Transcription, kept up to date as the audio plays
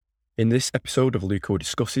In this episode of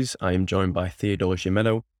LukeODiscusses, I am joined by Theodore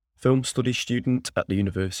Gimeno, film studies student at the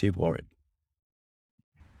University of Warwick.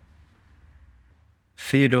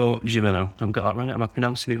 Theodore Gimeno. I've got that right. Am I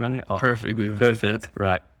pronouncing it right? Oh, Perfectly. perfect.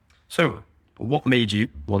 Right. So, what made you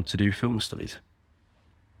want to do film studies?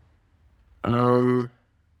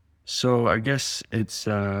 So I guess it's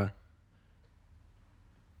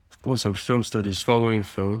also film studies, following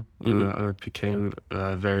film. I became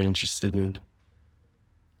very interested in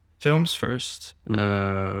films first when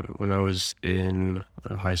I was in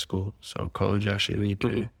high school, so college actually.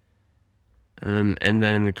 And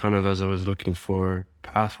then kind of as I was looking for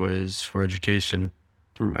pathways for education,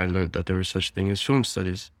 I learned that there was such thing as film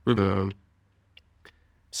studies.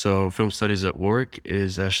 So film studies at Warwick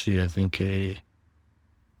is actually, I think, a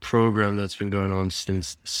program that's been going on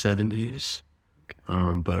since the 70s.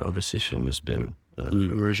 But obviously film has been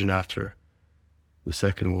immersion after the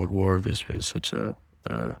Second World War. There's been such a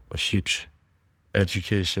huge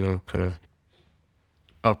educational kind of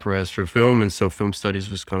uprise for film. And so film studies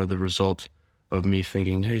was kind of the result of me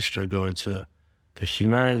thinking, hey, should I go into the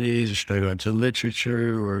humanities or should I go into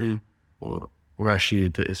literature or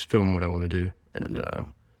actually is film what I want to do? And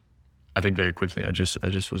I think very quickly I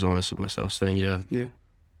just was honest with myself saying, yeah, I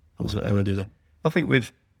want to do that. I think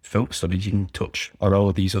with film studies, you can touch on all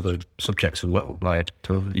of these other subjects as well. Like,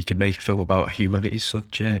 you can make a film about a humanities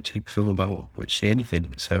subject, you can film about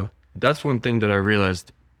anything. So that's one thing that I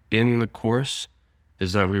realized in the course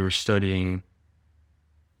is that we were studying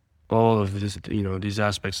all of this, these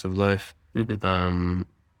aspects of life,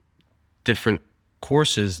 different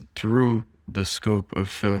courses through the scope of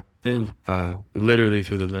film, literally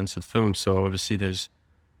through the lens of film. So obviously there's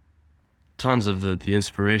tons of the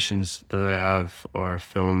inspirations that I have are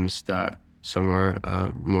films that some are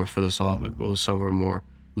more philosophical, some are more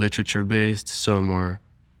literature based, some are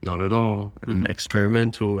not at all, and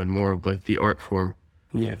experimental and more of like the art form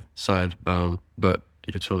side. But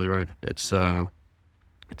you're totally right. It's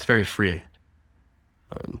very free,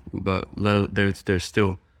 but there's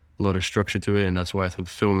still a lot of structure to it, and that's why I think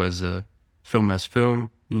film as a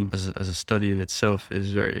study in itself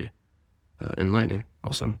is very enlightening.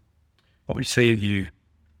 Awesome. What would you say you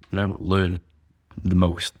learned the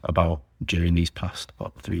most about during these past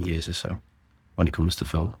 3 years or so when it comes to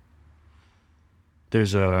film?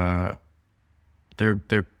 There's there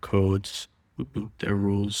are codes, there are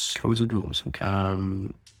rules. Codes and rules, okay.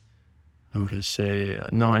 I'm gonna say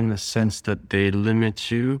not in the sense that they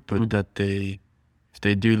limit you, but that if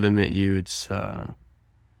they do limit you, it's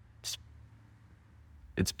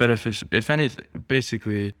beneficial. If anything,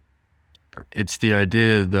 basically, it's the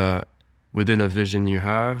idea that within a vision you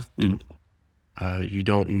have, you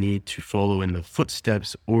don't need to follow in the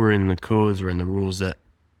footsteps or in the codes or in the rules that,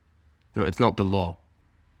 it's not the law.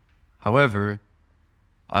 However,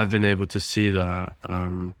 I've been able to see that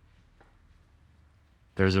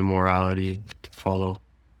there's a morality to follow,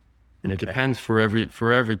 and it depends for every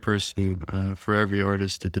person, for every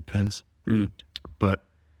artist. It depends, but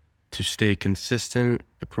to stay consistent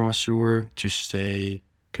across your work, to stay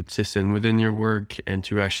consistent within your work, and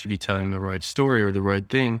to actually be telling the right story or the right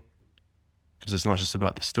thing, because it's not just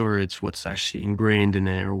about the story, it's what's actually ingrained in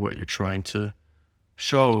it or what you're trying to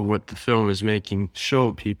show, what the film is making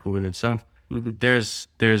show people in itself. There's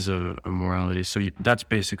a morality. So that's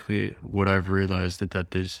basically what I've realized,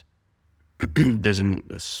 that there's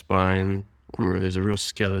a spine, or there's a real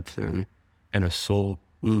skeleton and a soul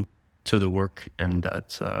to the work, and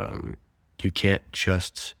that you can't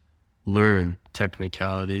just learn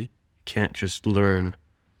technicality, you can't just learn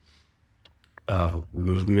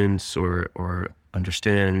movements or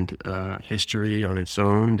understand history on its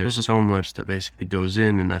own. There's so much that basically goes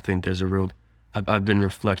in, and I think there's I've been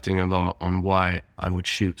reflecting a lot on why I would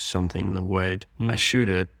shoot something the way I shoot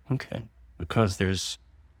it. Okay. Because there's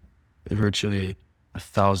virtually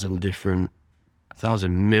 1,000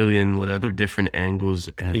 million, whatever, different angles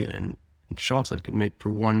and shots I could make for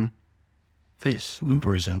one face,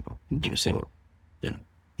 for example. Interesting. Yeah.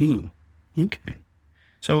 Okay.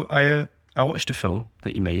 So I watched a film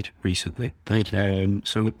that you made recently. Thank you.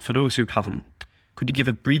 So for those who haven't, could you give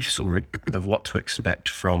a brief summary of what to expect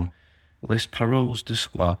from Les Paroles du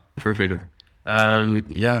Soir? Perfect.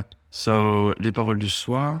 Yeah. So Les Paroles du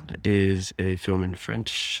Soir is a film in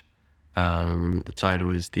French. The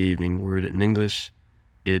title is The Evening Word in English.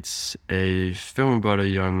 It's a film about a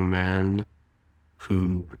young man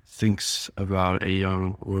who thinks about a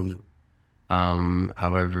young woman.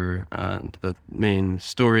 However, the main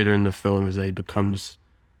story during the film is that he becomes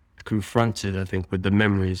confronted, I think, with the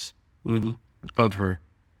memories of her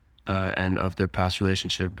and of their past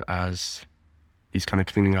relationship as he's kind of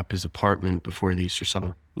cleaning up his apartment before the Easter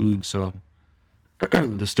summer. So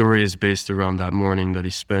the story is based around that morning that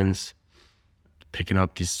he spends picking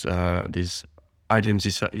up these items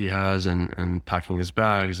he has and packing his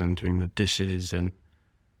bags and doing the dishes and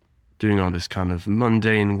doing all this kind of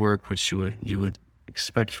mundane work which you would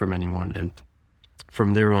expect from anyone. And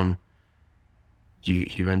from there on,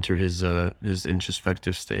 you enter his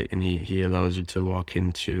introspective state, and he allows you to walk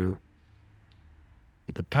into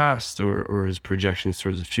the past or his projections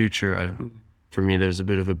towards the future. For me, there's a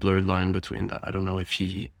bit of a blurred line between that. I don't know if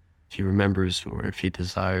he remembers or if he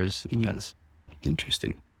desires. It depends.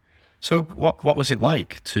 Interesting. So what was it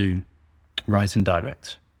like to write and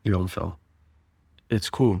direct your own film? It's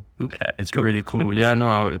cool. Yeah, It's really cool. Yeah,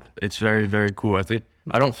 no, it's very, very cool.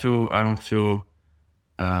 I don't feel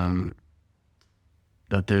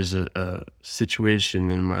that there's a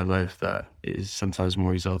situation in my life that is sometimes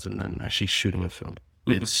more exalted than actually shooting a film.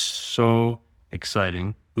 It's so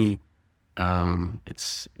exciting. It's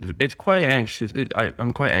quite anxious.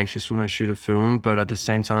 I'm quite anxious when I shoot a film, but at the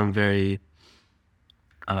same time,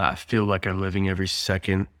 I feel like I'm living every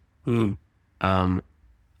second.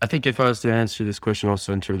 I think if I was to answer this question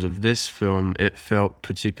also in terms of this film, it felt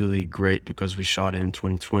particularly great because we shot it in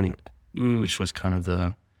 2020, which was kind of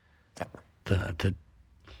the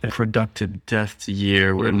productive death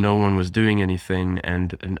year where no one was doing anything,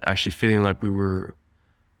 and actually feeling like we were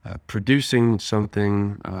producing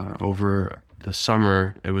something over the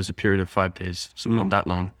summer. It was a period of 5 days, so not that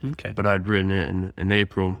long. Okay. But I'd written it in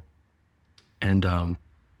April, and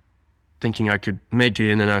thinking I could make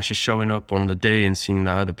it, and then actually showing up on the day and seeing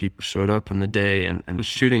that other people showed up on the day, and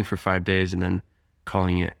shooting for 5 days and then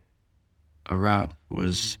calling it a wrap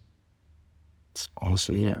it's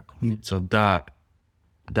awesome. Yeah. So that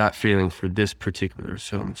feeling for this particular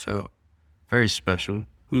film felt very special.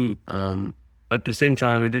 At the same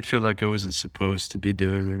time, it did feel like I wasn't supposed to be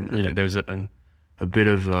doing it. You know, there's a bit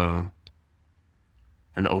of an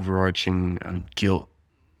overarching guilt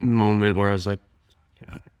moment where I was like,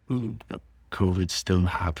 COVID's still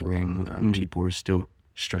happening, people were still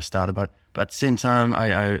stressed out about it. But at the same time,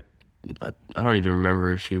 I don't even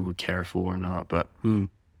remember if you were careful or not, but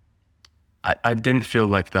I didn't feel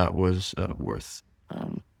like that was worth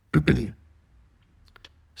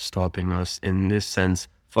stopping us in this sense.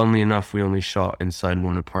 Funnily enough, we only shot inside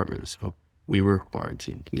one apartment, so we were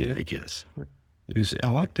quarantined. Yeah. I guess. I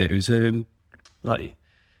liked it. It was like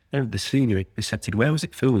the scenery, the setting. Where was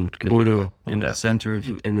it filmed? In the center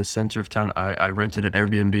of town. I rented an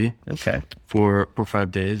Airbnb. Okay. For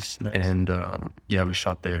 5 days, Nice. and we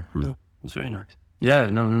shot there. No, it's very nice. Yeah,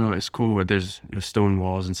 no, it's cool. There's stone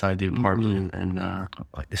walls inside the apartment and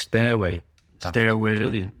Like the stairway. stairway.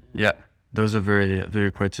 Brilliant. Yeah, those are very,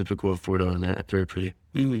 very quite typical of Florida, and very pretty.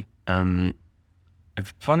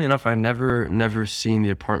 Funny enough, I never seen the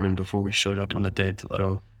apartment before we showed up on the date.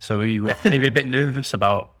 So we were maybe a bit nervous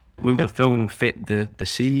about will the film fit the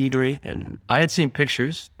scenery? And I had seen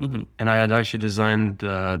pictures, and I had actually designed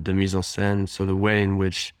the mise en scène, so the way in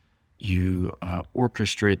which you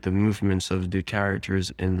orchestrate the movements of the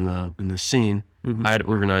characters in the scene. I had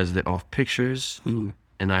organized it off pictures,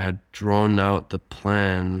 and I had drawn out the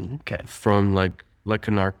plan from like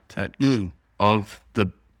an architect of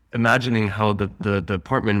imagining how the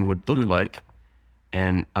apartment would look like.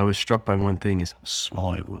 And I was struck by one thing, is how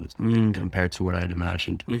small it was compared to what I had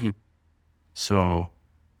imagined. So,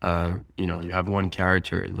 you have one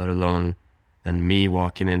character, let alone then me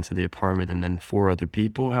walking into the apartment and then 4 other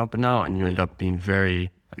people helping out, and you end up being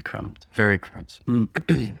very cramped. Very cramped.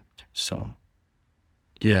 So,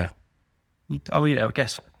 yeah. Oh yeah, I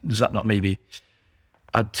guess, does that not maybe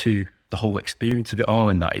add to the whole experience of it all,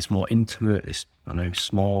 in that it's more intimate, it's,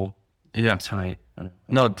 small, tight?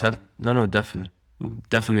 No, definitely.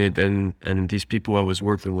 Definitely, and these people I was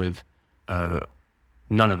working with,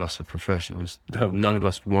 none of us are professionals. None of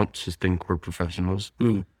us want to think we're professionals.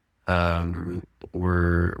 They're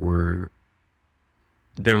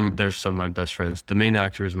some of my best friends. The main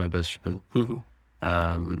actor is my best friend.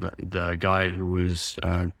 The guy who was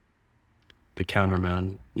the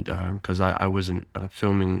cameraman, because I wasn't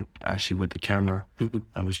filming actually with the camera.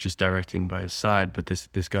 I was just directing by his side, but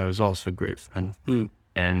this guy was also a great friend.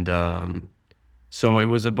 And so it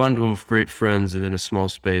was a bundle of great friends in a small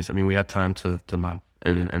space. I mean, we had time to laugh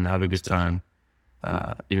and have a good time,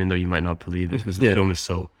 even though you might not believe it, because the film is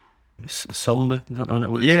so Somber?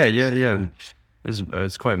 yeah.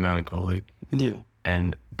 It's quite melancholic.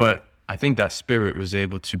 But I think that spirit was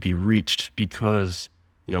able to be reached because,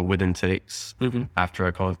 within takes, after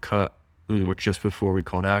I called cut, or just before we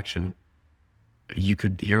called action, you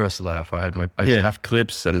could hear us laugh. I have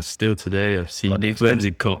clips, and still today I've seen Like the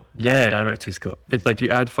extended cut. Yeah, Director's cut. it's like you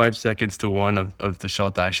add 5 seconds to one of the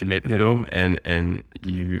shot that actually made the film, and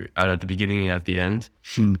you add at the beginning and at the end,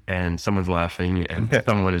 and someone's laughing, and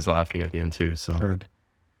someone is laughing at the end too. So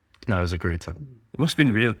no, it was a great time. It must have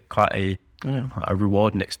been really quite a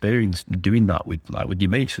rewarding experience doing that with your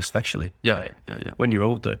mates, especially. Yeah. When you're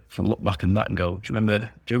older, you look back on that and go, do you remember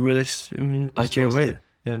this? I can't wait.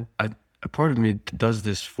 Yeah. A part of me does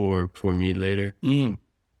this for me later.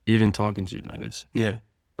 Even talking to you like this. Yeah.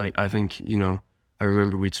 Like, I think, I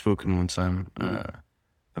remember we'd spoken one time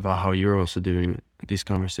about how you're also doing these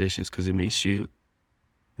conversations, because it makes you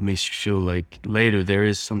feel like later there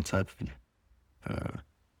is some type of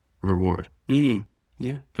reward.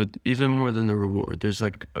 Yeah. But even more than the reward, there's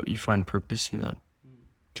like, you find purpose in that.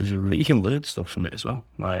 Because you can learn stuff from it as well.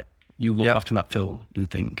 Like, you look after that film and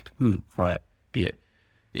think, right, be it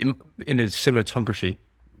in a cinematography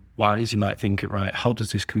wise, you might think, right, how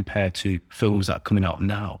does this compare to films that are coming out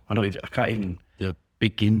now? I can't even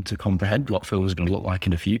begin to comprehend what films are going to look like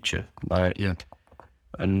in the future. Like,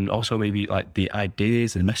 and also maybe like the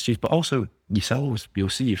ideas and messages, but also yourselves, you'll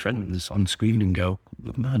see your friends on screen and go,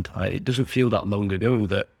 man, it doesn't feel that long ago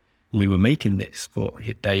that we were making this, but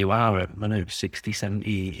there you are, I don't know, 60,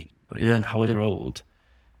 70, however old,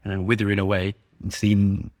 and then withering away and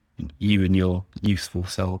seeing you and your youthful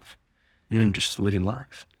self and just living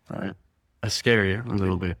life. Right? That's scary a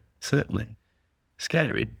little bit. Certainly.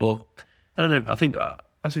 Scary, but I don't know, I think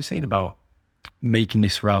as we're saying about making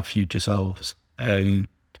this for our future selves, I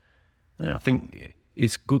think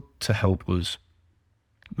it's good to help us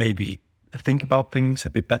maybe think about things a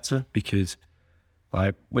bit better, because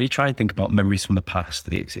like when you try and think about memories from the past,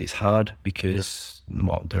 it's hard because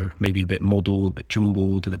they're maybe a bit muddled, a bit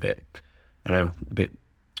jumbled, and a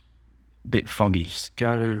bit foggy.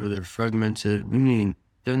 Scattered, or they're fragmented.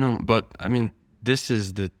 But I mean, this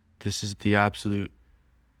is the absolute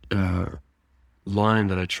line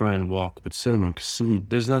that I try and walk with cinema,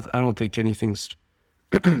 because I don't think anything's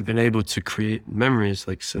been able to create memories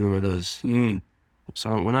like cinema does.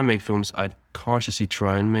 So when I make films, I consciously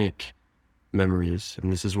try and make memories,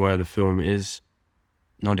 and this is why the film is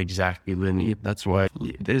not exactly linear. That's why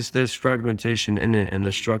there's fragmentation in it, and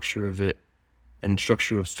the structure of it, and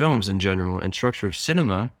structure of films in general, and structure of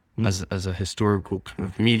cinema as a historical kind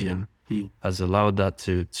of medium has allowed that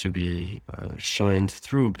to be shined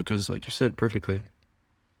through, because like you said perfectly,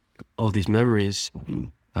 all these memories,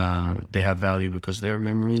 they have value because they're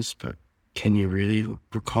memories, but can you really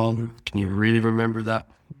recall them? Can you really remember that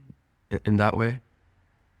in that way?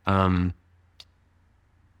 And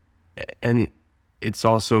it's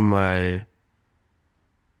also I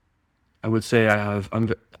would say I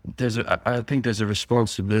think there's a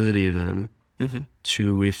responsibility then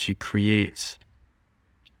to, if you create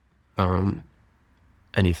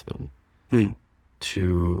anything,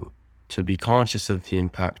 to be conscious of the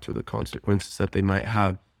impact or the consequences that they might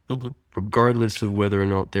have, regardless of whether or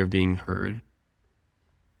not they're being heard.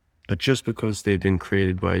 But just because they've been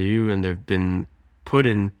created by you and they've been put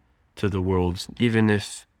into the world, even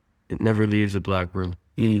if it never leaves a black room,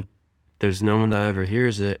 there's no one that ever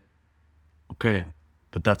hears it, okay,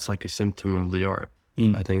 but that's like a symptom of the art.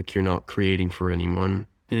 I think you're not creating for anyone.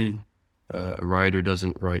 A writer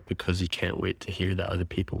doesn't write because he can't wait to hear that other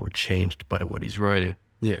people were changed by what he's writing.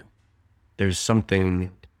 There's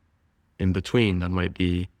something in between that might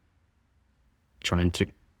be trying to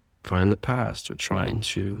find the past, or trying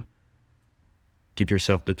to give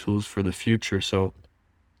yourself the tools for the future. So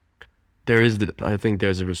I think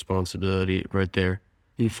there's a responsibility right there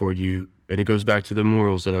for you. And it goes back to the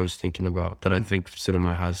morals that I was thinking about, that I think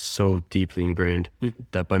cinema has so deeply ingrained,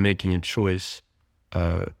 that by making a choice,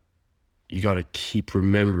 you got to keep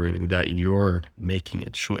remembering that you're making a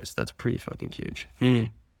choice. That's pretty fucking huge. And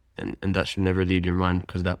that should never leave your mind,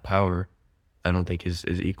 because that power, I don't think is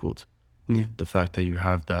equaled. The fact that you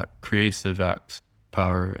have that creative act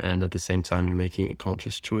power, and at the same time you're making a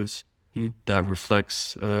conscious choice that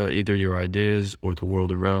reflects either your ideas or the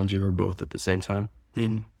world around you, or both at the same time.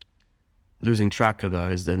 Losing track of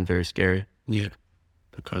that is then very scary.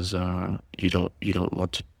 Because you don't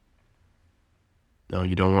want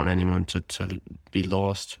anyone to be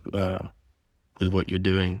lost with what you're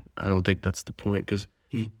doing. I don't think that's the point, because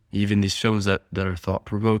even these films that are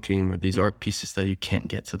thought-provoking, or these art pieces that you can't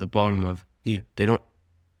get to the bottom of, they don't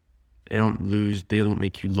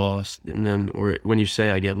make you lost in them. Or when you say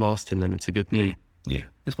I get lost in them, it's a good thing.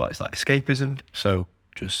 It's like escapism. So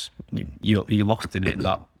just you're lost in it.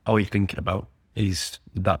 That all you're thinking about is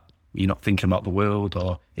that you're not thinking about the world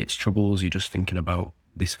or its troubles. You're just thinking about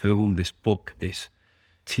this film, this book, this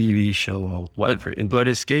TV show or whatever. But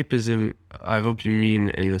escapism, I hope you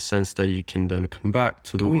mean in the sense that you can then come back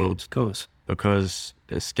to the world. Of course. Because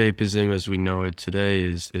escapism as we know it today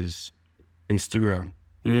is Instagram.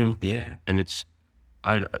 Yeah. And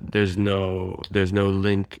there's no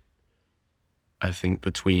link, I think,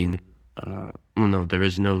 between there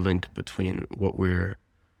is no link between what we're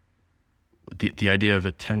the idea of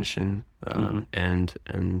attention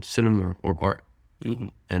and cinema or art.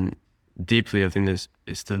 And deeply I think there's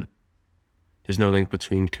no link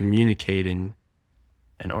between communicating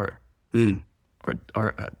and art.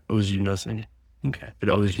 Art owes you nothing. Okay. It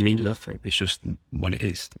owes you nothing. It's just what it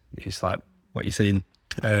is. It's like what you're saying.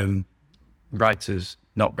 Writers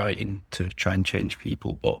not writing to try and change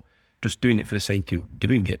people, but just doing it for the sake of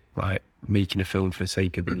doing it. Like making a film for the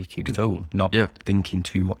sake of making a film, not thinking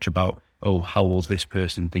too much about, oh, how will this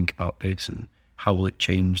person think about this and how will it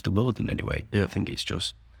change the world in any way? I think it's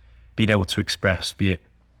just being able to express, be it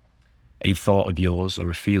a thought of yours or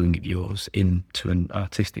a feeling of yours into an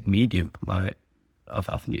artistic medium. Like, I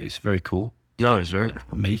think it's very cool. No, it's very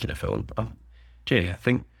making a film. Jay, I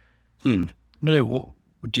think,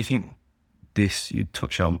 what do you think this, you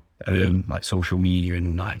touch on, like social media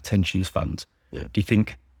and like attention spans. Do you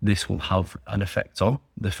think this will have an effect on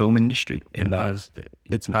the film industry? It has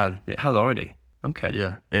Already. Okay.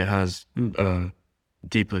 Yeah, it has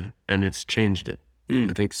deeply, and it's changed it.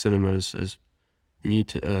 I think cinema has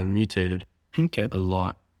mutated a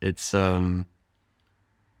lot. It's I'm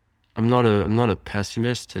not a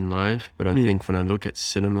pessimist in life, but I think when I look at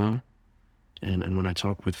cinema and when I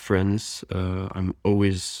talk with friends, I'm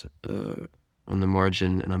always on the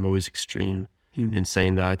margin, and I'm always extreme in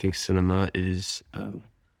saying that I think cinema is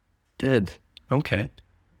dead. Okay.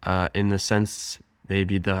 In the sense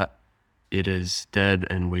maybe that it is dead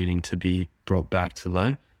and waiting to be brought back to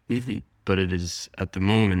life. But it is at the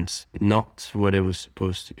moment not what it was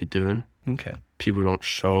supposed to be doing. Okay. People don't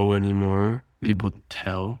show anymore. People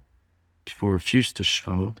tell. People refuse to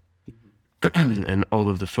show. And all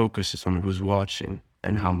of the focus is on who's watching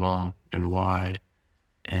and how long and why,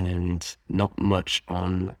 and not much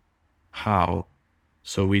on how.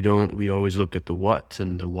 So we always look at the what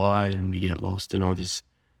and the why, and we get lost in all these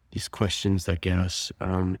questions that get us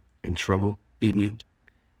in trouble.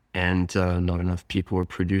 And not enough people are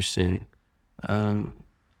producing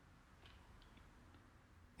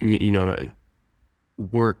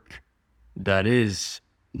work that is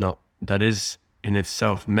in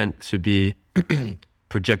itself meant to be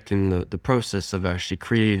projecting the process of actually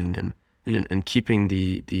creating and keeping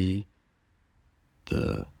the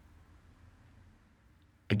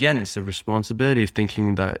again, it's a responsibility of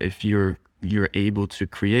thinking that if you're able to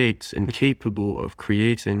create and capable of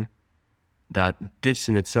creating, that this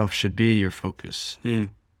in itself should be your focus.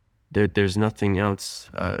 There's nothing else.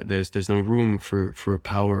 There's no room for a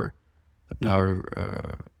power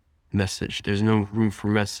message. There's no room for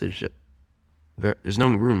message. There's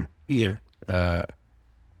no room here.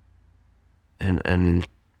 And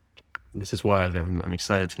this is why I'm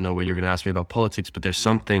excited to know what you're going to ask me about politics. But there's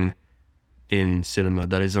something in cinema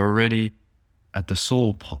that is already at the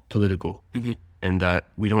soul political. And that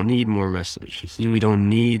we don't need more messages. We don't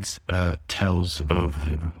need tells of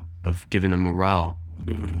giving a morale.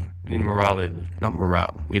 Not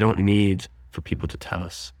morale. We don't need for people to tell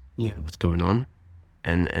us what's going on.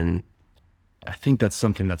 And I think that's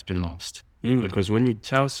something that's been lost. Because when you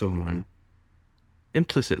tell someone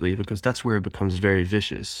implicitly, because that's where it becomes very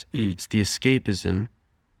vicious, it's the escapism.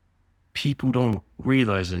 People don't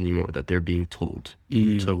realize anymore that they're being told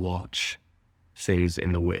to watch things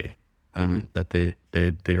in the way that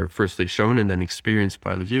they are firstly shown and then experienced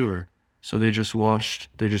by the viewer. So they just watch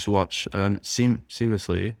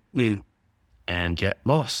seamlessly and get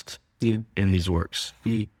lost in these works.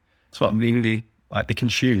 That's what I mean. They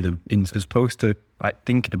consume them as opposed to like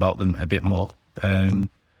thinking about them a bit more.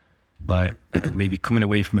 Like maybe coming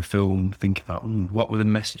away from a film thinking about what were the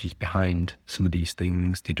messages behind some of these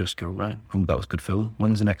things. They just go, right, that was a good film.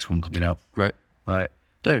 When's the next one coming out? Right. Like,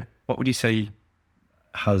 dude, what would you say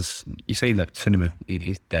you say that cinema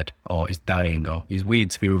is dead or is dying or is weird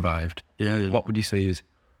to be revived? Yeah. What would you say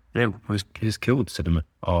has killed cinema,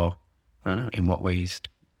 or in what ways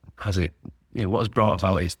has it? What has brought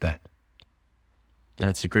about its death?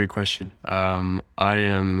 That's a great question. I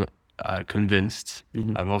am convinced.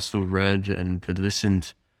 I've also read and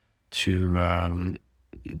listened to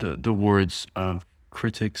the words of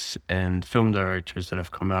critics and film directors that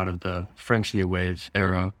have come out of the French New Wave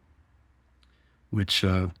era, which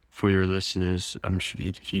for your listeners, I'm sure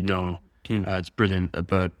if you know, it's brilliant.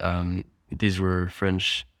 But these were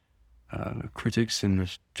French critics in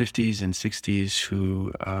the 50s and 60s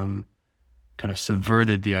who kind of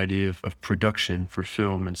subverted the idea of production for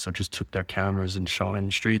film, and so just took their cameras and shot in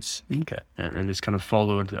the streets. Okay. And this kind of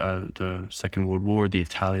followed the Second World War. The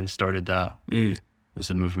Italians started that.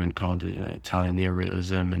 There's a movement called Italian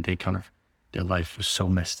neorealism, and they kind of, their life was so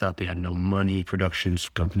messed up. They had no money. Productions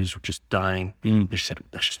companies were just dying. They said,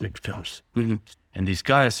 let's just make films. And these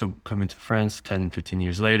guys, so coming to France 10, 15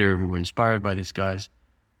 years later, we were inspired by these guys.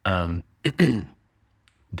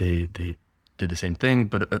 They did the same thing,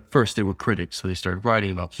 but at first they were critics, so they started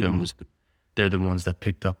writing about films. They're the ones that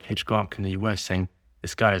picked up Hitchcock in the US, saying,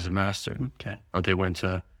 this guy is a master. Or they went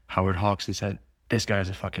to Howard Hawks and said, this guy is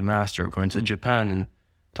a fucking master. Or going to Japan and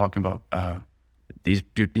talking about these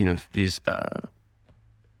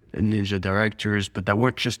ninja directors, but that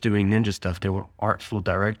weren't just doing ninja stuff. They were artful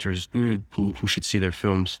directors who should see their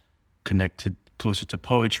films connected closer to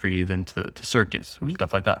poetry than to circus, or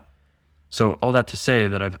stuff like that. So all that to say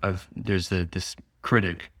that there's this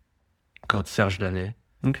critic called Serge Danet,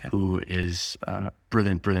 who is a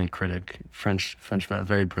brilliant critic, Frenchman,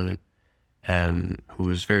 very brilliant, and who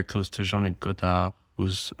is very close to Jean-Luc Godard,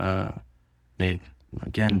 who's made,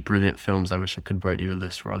 again, brilliant films. I wish I could write you a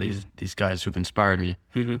list for all these guys who've inspired me.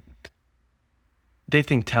 They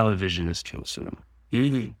think television is killed cinema.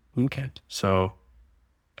 So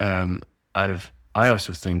I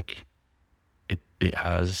also think it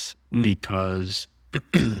has, because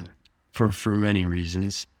for many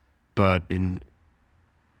reasons, but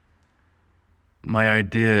my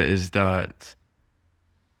idea is that,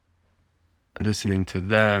 listening to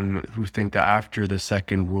them, who think that after the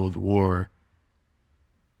Second World War,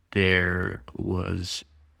 there was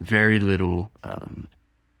very little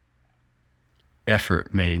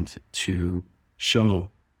effort made to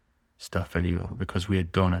show stuff anymore, because we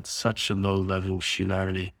had gone at such a low level of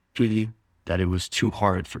humanity that it was too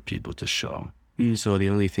hard for people to show. So the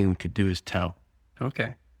only thing we could do is tell.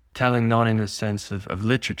 Telling not in the sense of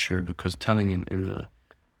literature, because telling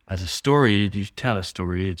as a story, you tell a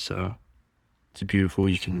story, it's beautiful,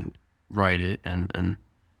 you can write it and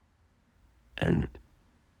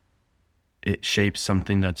it shapes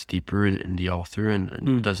something that's deeper in the author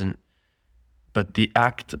and doesn't, but the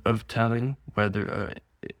act of telling, whether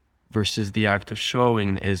versus the act of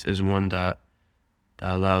showing, is one that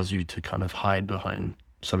allows you to kind of hide behind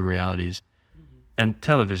some realities. And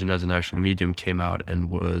television as an actual medium came out and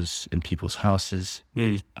was in people's houses.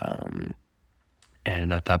 And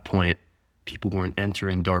at that point, people weren't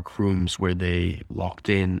entering dark rooms where they locked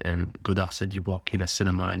in, and Godard said you walk in a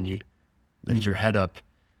cinema and you lift your head up.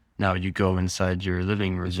 Now you go inside your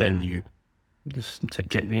living room and you just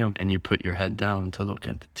get me up and you put your head down to look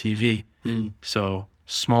at the TV. So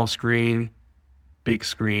small screen, big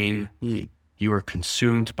screen, you are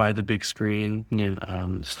consumed by the big screen.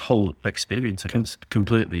 This whole experience,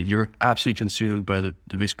 completely. You're absolutely consumed by the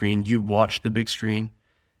big screen. You watch the big screen,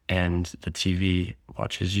 and the TV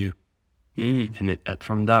watches you. And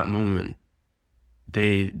from that moment,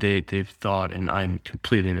 they've thought, and I'm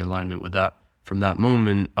completely in alignment with that. From that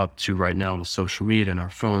moment up to right now, with social media and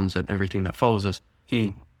our phones and everything that follows us,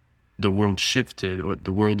 the world shifted, or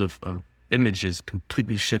the world of images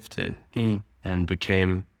completely shifted and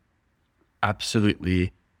became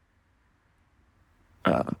absolutely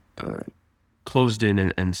closed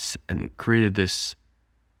in and created this.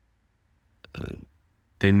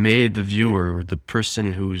 They made the viewer, the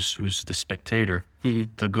person who's the spectator,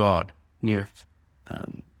 the god.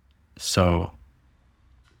 So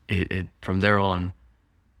it from there on,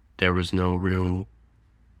 there was no real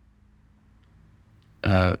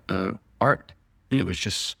art. It was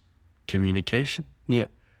just communication.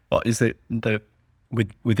 Well, is it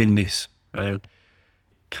within this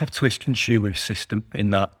capitalist consumer system, in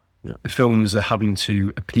that the films are having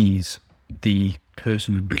to appease the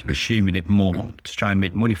person consuming it more to try and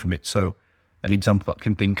make money from it? So an example I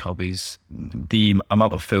can think of is the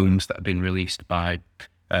amount of films that have been released by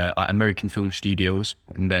American film studios,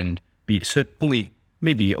 and then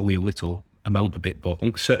maybe only a little amount of it, but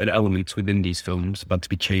certain elements within these films have had to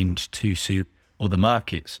be changed to suit other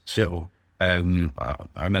markets. So I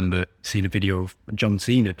remember seeing a video of John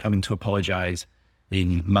Cena having to apologise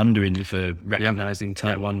in Mandarin for recognising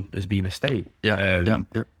Taiwan as being a state.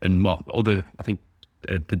 And what other, I think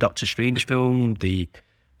the Doctor Strange film, the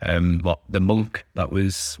monk that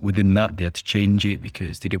was within that, they had to change it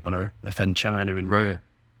because they didn't want to offend China. And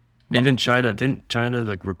Even didn't China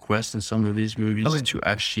like request in some of these movies to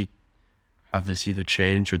actually have this either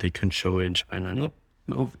change, or they couldn't show it in China?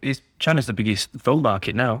 Well, China's the biggest film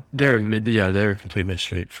market now. They're completely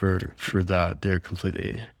misstraight for that. They're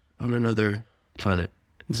completely on another planet.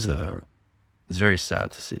 It's very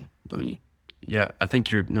sad to see. But yeah, I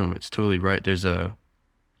think it's totally right. There's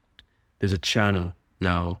there's a channel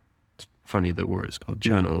now. It's funny the word is called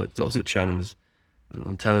channel. It's also channels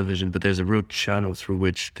on television, but there's a real channel through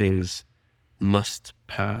which things must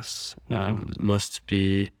pass, must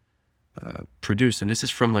be produced. And this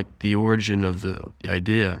is from like the origin of the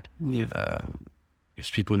idea.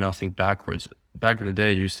 Because people now think backwards. Back in the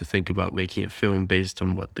day, you used to think about making a film based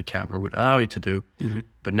on what the camera would allow you to do.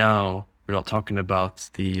 But now we're not talking about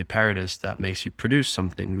the apparatus that makes you produce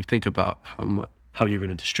something. We think about how you're going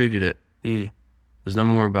to distribute it. It's not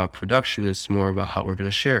more about production. It's more about how we're going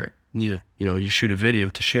to share it. You know, you shoot a video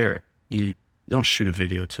to share it. You don't shoot a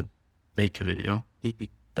video to make a video.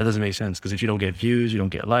 That doesn't make sense, because if you don't get views, you don't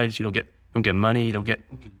get likes, you don't get money,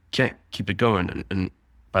 can't keep it going. And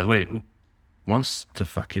by the way, who wants to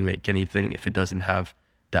fucking make anything if it doesn't have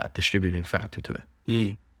that distributing factor to it?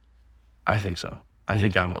 I think so. I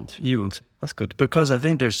think I want. You want. That's good. Because I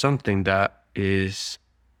think there's something that is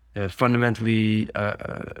fundamentally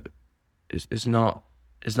is not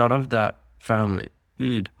of that family.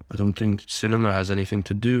 I don't think cinema has anything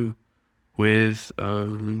to do with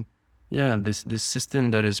this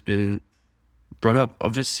system that has been brought up.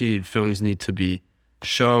 Obviously, films need to be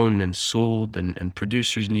shown and sold, and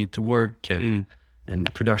producers need to work, and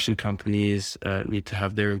production companies need to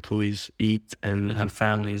have their employees eat and have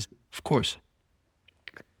families, of course.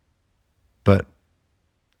 But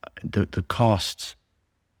the costs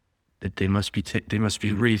that they must be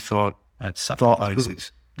rethought.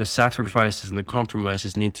 The sacrifices and the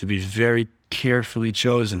compromises need to be very carefully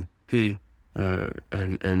chosen.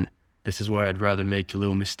 And this is why I'd rather make a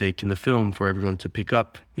little mistake in the film for everyone to pick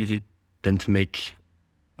up than to make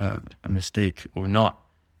a mistake or not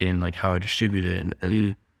in like how I distribute it.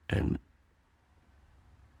 And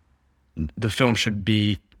the film should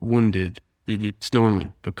be wounded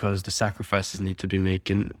slowly, because the sacrifices need to be made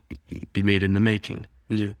in the making.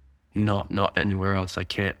 Not anywhere else. I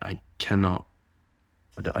cannot.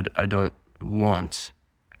 I don't want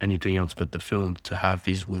anything else but the film to have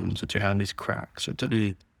these wounds, or to have these cracks, or to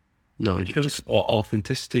it shows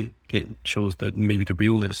authenticity. It shows that maybe the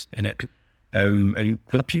realness in it.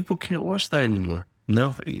 But people can't watch that anymore.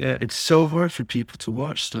 No, It's so hard for people to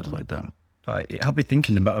watch stuff like that. I'll be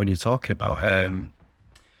thinking about when you're talking about,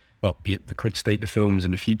 be it the current state of films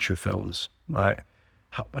and the future of films. Right?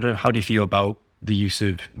 How do you feel about the use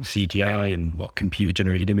of CGI and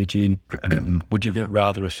computer-generated imaging? Would you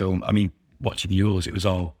rather a film? I mean, watching yours, it was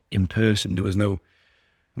all in person. There was no,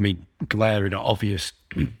 glaring or obvious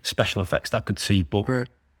special effects that I could see. But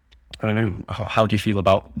I don't know. How do you feel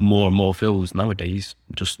about more and more films nowadays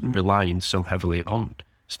just relying so heavily on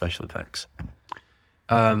special effects?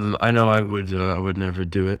 I know I would never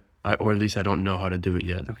do it. Or at least I don't know how to do it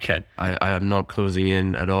yet. Okay. I am not closing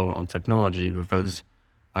in at all on technology, because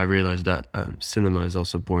I realize that cinema is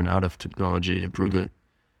also born out of technology improvement.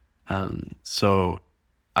 So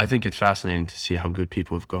I think it's fascinating to see how good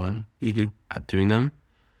people have gone at doing them.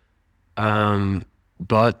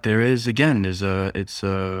 But there is, again, it's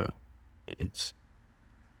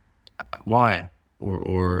why,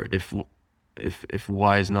 or if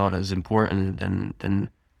why is not as important, then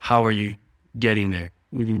how are you getting there?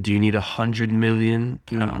 Do you need 100 million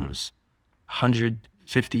pounds,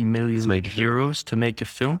 150 million euros to make a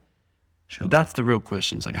film? Sure. That's the real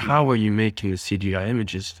question. It's like, how are you making the CGI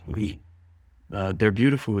images? They're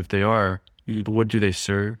beautiful if they are, but what do they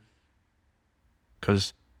serve?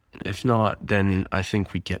 Because if not, then I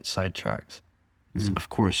think we get sidetracked. Of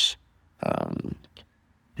course, I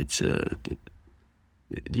think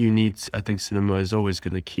cinema is always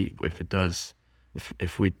going to keep,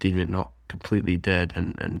 if we deem it not completely dead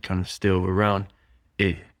and kind of still around,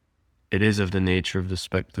 it is of the nature of the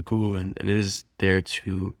spectacle, and it is there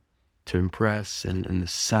to impress, and the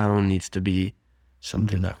sound needs to be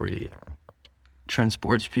something that really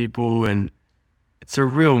transports people, and it's a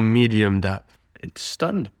real medium that it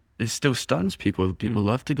still stuns people. People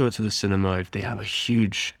love to go to the cinema if they have a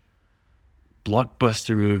huge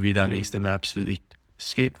blockbuster movie that makes them absolutely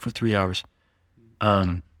escape for 3 hours.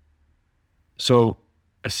 So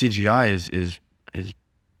a CGI is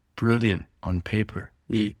brilliant on paper,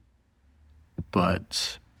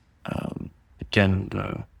 but again,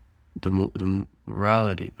 the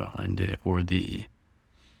morality behind it, or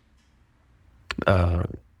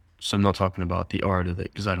so I'm not talking about the art of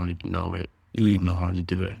it, because I don't even know it. You even know how to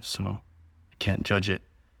do it, so I can't judge it.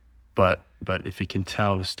 But if it can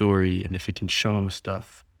tell a story, and if it can show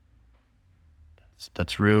stuff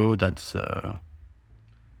that's real, that's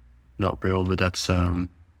not real, but that's that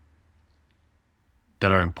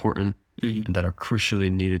are important, and that are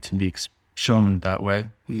crucially needed to be shown that way,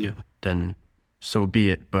 then so be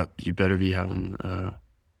it. But you better be having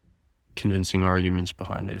convincing arguments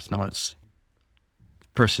behind it. It's not as,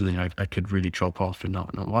 personally, I could really drop off and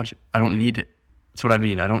not watch it. I don't need it. That's what I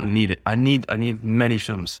mean. I don't need it. I need many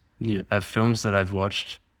films. Yeah. I have films that I've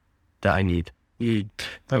watched that I need.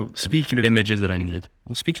 Oh, speaking of Images that I need.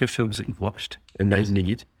 Well, speaking of films that you've watched and that is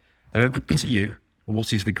needed, to you,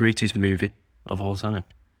 what is the greatest movie of all time?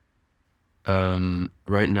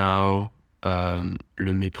 Right now, Le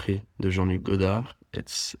Mépris de Jean-Luc Godard.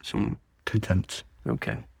 It's some Contempt.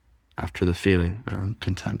 Okay. After the Feeling,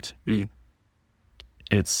 Contempt.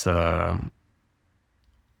 It's I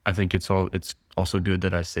think it's also good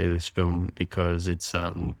that I say this film because it's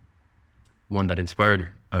one that inspired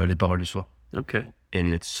Les Paroles du Soir. Okay.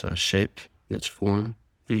 In its shape, its form,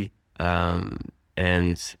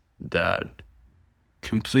 and that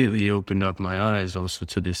completely opened up my eyes also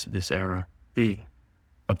to this era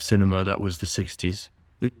of cinema that was the 60s.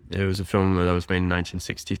 It was a film that was made in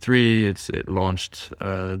 1963. It launched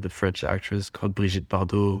the French actress called Brigitte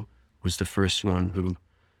Bardot was the first one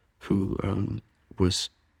who was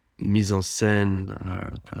mise en scène,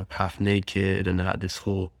 kind of half naked, and had this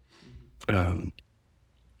whole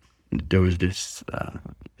there was this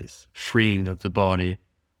freeing of the body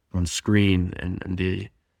on screen, and the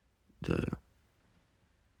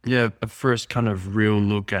a first kind of real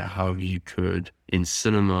look at how you could in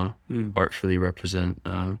cinema artfully represent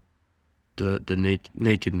the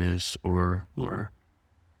nakedness or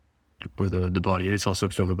the body. It's also a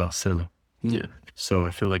film about cinema. Yeah. So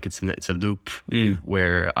I feel like it's a loop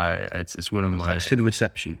where it's one of my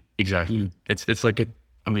Cinemaception. Exactly. It's like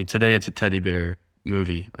today it's a teddy bear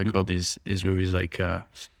movie, like all these movies like the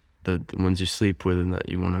ones you sleep with and that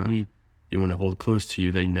you wanna hold close to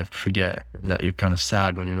you, that you never forget, and that you're kind of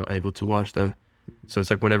sad when you're not able to watch them. So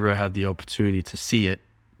it's like whenever I have the opportunity to see it,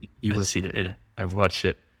 You will see it. I've watched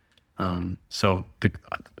it. So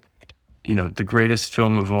the greatest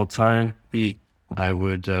film of all time, I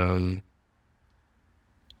would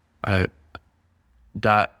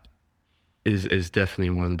that is definitely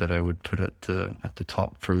one that I would put at the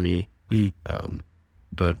top for me.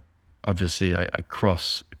 But obviously I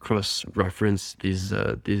cross reference these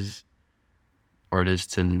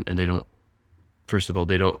artists and they don't. First of all,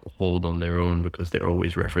 they don't hold on their own because they're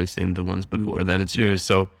always referencing the ones before. Then it's yours.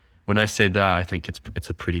 So when I say that, I think it's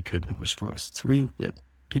a pretty good response. It's really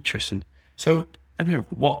interesting. So,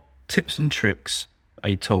 what tips and tricks are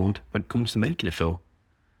you told when it comes to making a film?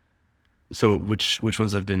 So which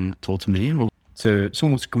ones have been told to me? Or? So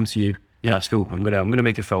someone wants to come to you. Yeah, it's cool. I'm gonna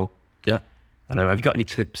make a film. Yeah. I know. Have you got any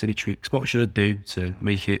tips, any tricks? What should I do to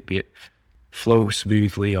make it flow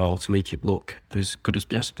smoothly or to make it look as good as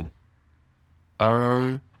possible?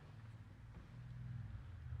 I'd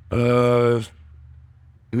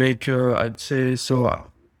say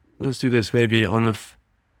so. Let's do this. Maybe I'd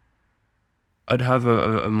have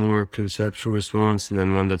a more conceptual response and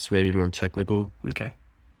then one that's maybe more technical. Okay.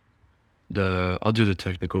 I'll do the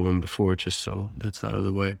technical one before, just so that's out of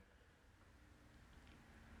the way.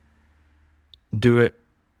 Do it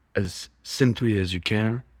as simply as you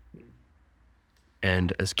can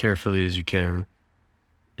and as carefully as you can,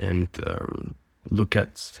 and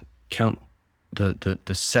count the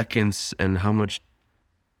seconds and how much,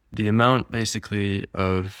 the amount basically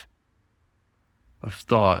of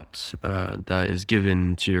thought that is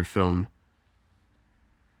given to your film.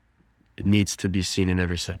 It needs to be seen in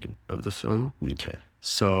every second of the film. Okay.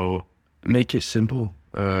 So make it simple.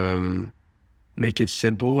 Make it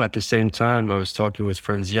simple. At the same time, I was talking with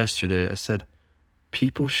friends yesterday. I said,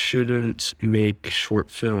 people shouldn't make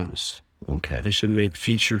short films. Okay. They should make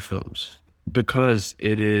feature films because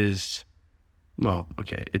it is,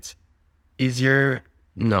 it's easier.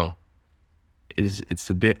 No, it's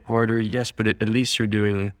a bit harder. Yes, but at least you're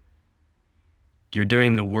doing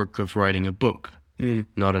the work of writing a book.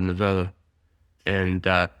 Not a novella, and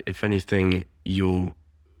that if anything you'll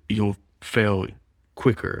fail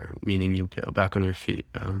quicker, meaning you'll get back on your feet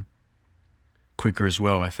quicker as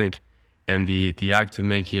well, I think. And the act of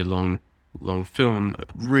making a long film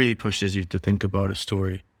really pushes you to think about a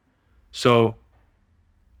story. So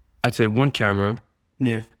I'd say one camera.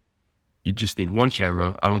 Yeah. You just need one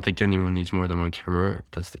camera. I don't think anyone needs more than one camera. If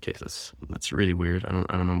that's the case, that's really weird. I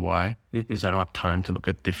don't know why. Because I don't have time to look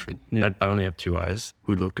at different. Yeah. I only have two eyes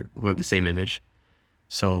who have the same image.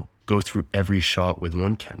 So go through every shot with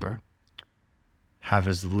one camera. Have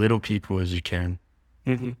as little people as you can.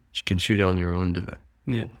 Mm-hmm. You can shoot it on your own device.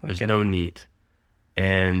 Yeah. There's no need.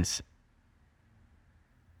 And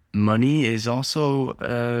money is also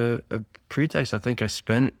a pretext. I think I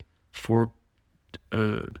spent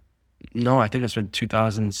I think I spent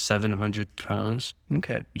 £2,700.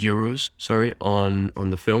 Okay. Euros, sorry, on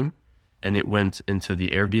the film. and it went into the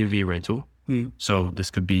Airbnb rental. So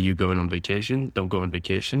this could be you going on vacation, don't go on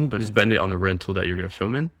vacation, but spend it on a rental that you're going to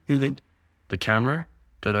film in. The camera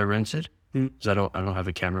that I rented, because I don't have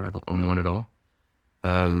a camera, I don't own one at all.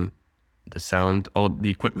 The sound, all the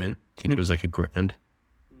equipment, I think it was like $1,000.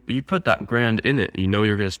 But you put that $1,000 in it, you know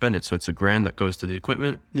you're going to spend it. So it's $1,000 that goes to the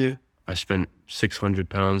equipment. Yeah. I spent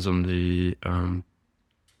 £600 on the, on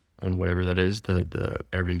whatever that is, the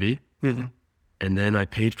Airbnb. And then I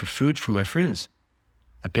paid for food for my friends.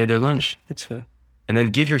 I paid their lunch. It's fair. And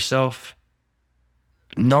then give yourself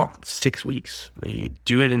not 6 weeks.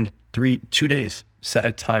 Do it in 2 days. Set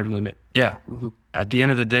a time limit. Yeah. At the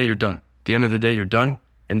end of the day, you're done. At the end of the day, you're done.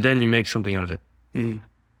 And then you make something out of it.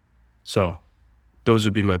 So those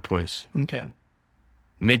would be my points. Okay.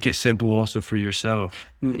 Make it simple also for yourself.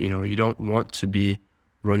 You know, you don't want to be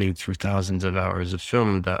running through thousands of hours of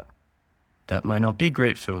film that might not be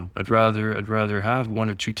great film. I'd rather have 1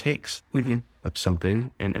 or 2 takes of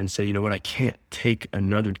something and say, you know what, I can't take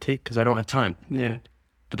another take because I don't have time. Yeah.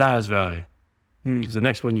 But that has value. Because the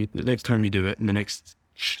next time you do it, and the next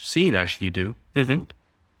scene actually you do,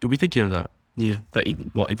 you'll be thinking of that. Yeah. But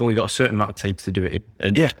you've only got a certain amount of takes to do it.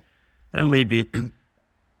 And maybe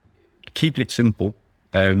keeping it simple.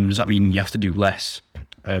 Does that mean you have to do less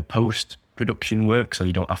post-production work, so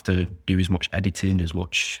you don't have to do as much editing, as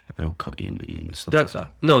much cutting and stuff like that?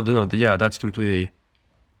 No, yeah, that's completely,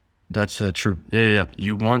 that's true. Yeah.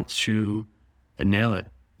 You want to nail it.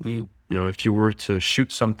 You know, if you were to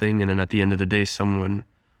shoot something and then at the end of the day, someone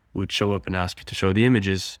would show up and ask you to show the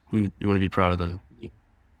images, you want to be proud of them.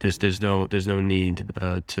 There's no need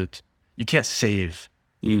to, you can't save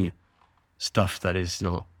stuff that is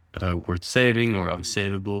not worth saving or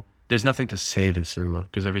unsavable. There's nothing to save in cinema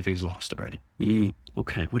because everything's lost already.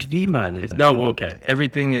 Okay. What do you mean, man? Okay.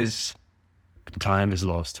 Everything is, time is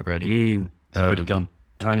lost already. Gone.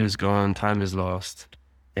 Time is gone. Time is lost.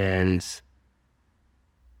 And,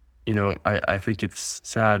 you know, I think it's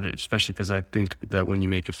sad, especially because I think that when you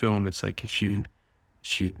make a film, it's like if you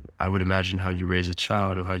I would imagine how you raise a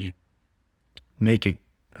child or how you make a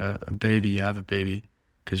baby, you have a baby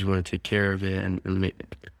because you want to take care of it and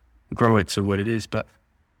grow it to what it is. But,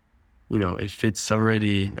 you know, if it's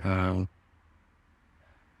already,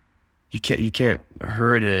 you can't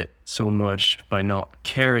hurt it so much by not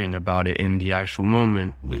caring about it in the actual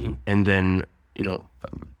moment and then, you know,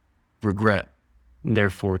 regret,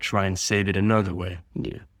 therefore try and save it another way.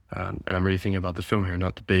 Yeah. And I'm really thinking about the film here,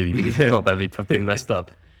 not the baby. Not that it's something messed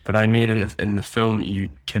up. But I mean, in the film, you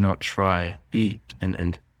cannot try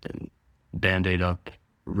and band-aid up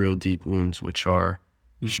real deep wounds, which are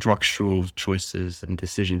structural choices and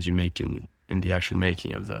decisions you make in the actual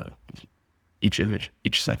making of each image,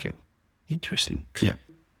 each second. Interesting. Yeah.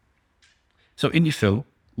 So in your film,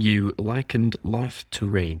 you likened life to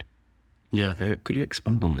rain. Yeah. Could you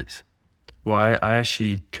expand on this? Well, I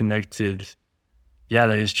actually connected. Yeah,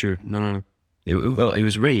 that is true. No. It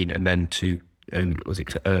was rain, and then was it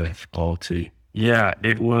to earth or to? Yeah,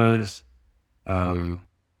 it was. So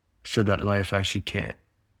that life actually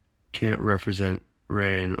can't represent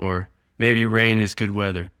rain, or maybe rain is good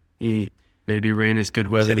weather. Maybe rain is good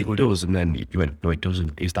weather. It does, and then you went, no, it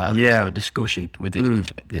doesn't. Is that a discussion with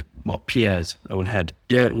what Pierre's own head?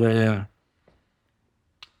 Yeah.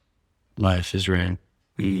 Life is rain.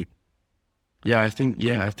 Yeah, I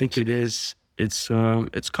think it is. It's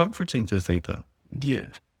comforting to think that. Yeah.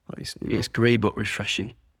 It's grey but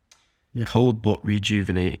refreshing. Yeah. Cold but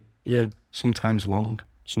rejuvenating. Yeah. Sometimes long,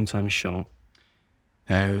 Sometimes short.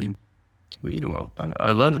 well, you know what?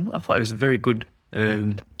 I love it. I thought it was a very good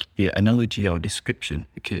analogy or description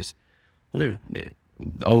because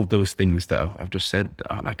all of those things that I've just said,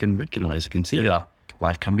 I can recognise. I can see that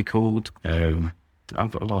life can be cold.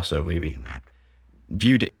 I've also maybe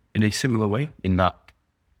viewed it in a similar way in that,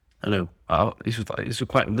 I know, this was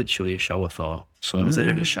quite literally a shower thought. So I was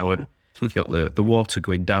in a shower, you got the water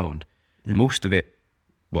going down. Most of it,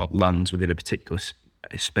 lands within a particular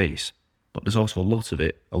space, but there's also a lot of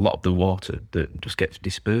the water that just gets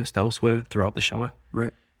dispersed elsewhere throughout the shower.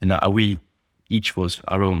 Right. And that we, each of us,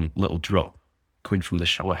 our own little drop coming from the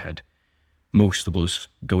shower head. Most of us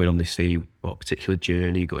going on this same particular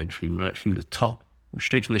journey, going from the top,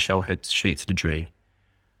 straight from the shower head, straight to the drain.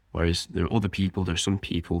 Whereas there's some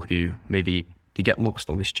people who maybe they get lost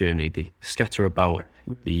on this journey, they scatter about,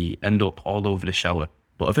 they end up all over the shower,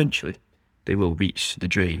 but eventually they will reach the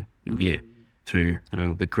drain through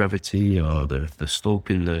the gravity or the slope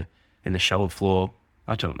in the shower floor.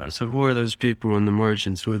 I don't know. So who are those people on the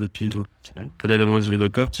margins? Who are the people? Are they the ones we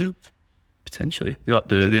look up to? Potentially.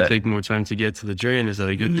 Do they take more time to get to the drain? Is that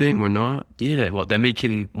a good thing or not? Yeah, they're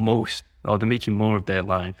making most or they're making more of their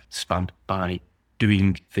life span by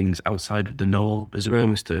doing things outside of the norm, as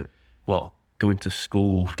opposed to going to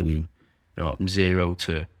school from 0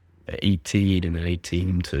 to 18 and then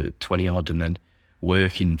 18 to 20 odd, and then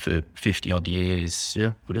working for 50 odd years,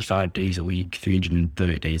 with 5 days a week,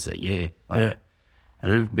 330 days a year. I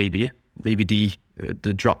don't know, maybe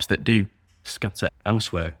the drops that do scatter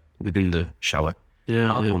elsewhere within the shower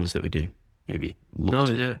are the ones that we do. Maybe.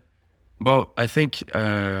 Well, I think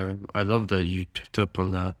I love that you picked up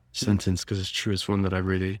on that sentence, because it's true. It's one that I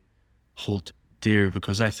really hold dear,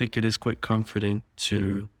 because I think it is quite comforting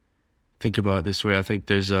to think about it this way. I think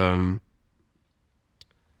there's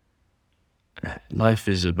life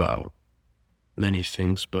is about many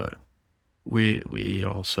things, but we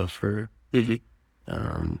all suffer.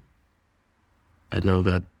 I know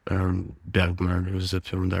that Bergman, who's a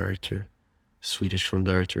film director, Swedish film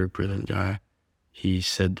director, a brilliant guy, he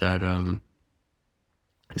said that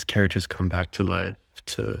his characters come back to life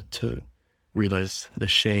to realize the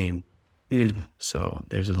shame. So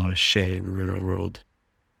there's a lot of shame in our world.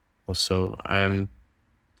 Also, and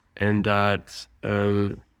that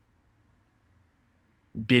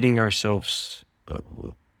beating ourselves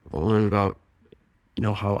on about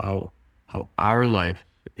how our life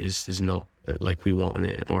is not like we want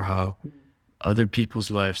it, or how other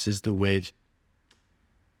people's lives is the way.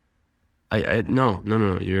 No.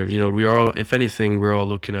 We are all, if anything, we're all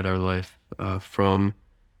looking at our life from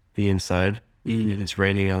the inside. It's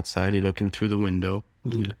raining outside. You're looking through the window,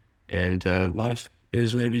 and life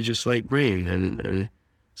is maybe just like rain. And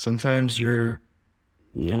sometimes you're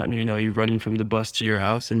running from the bus to your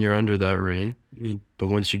house and you're under that rain. But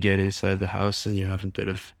once you get inside the house and you have a bit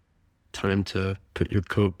of time to put your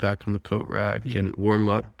coat back on the coat rack and warm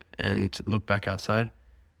up and look back outside,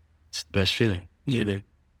 it's the best feeling. You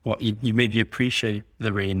maybe appreciate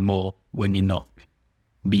the rain more when you're not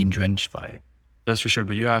being drenched by it. That's for sure,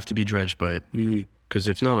 but you have to be drenched by it. Because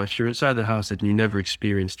if you're inside the house and you never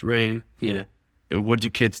experienced rain, what do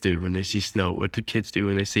kids do when they see snow? What do kids do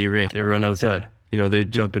when they see rain? They run outside. They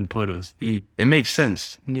jump in puddles. It makes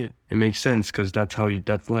sense. It makes sense, because that's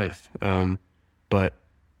life. But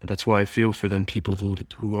that's why I feel for them people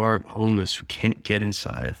who are homeless, who can't get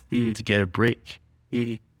inside to get a break.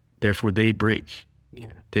 Therefore, they break.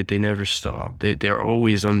 They never stop. They're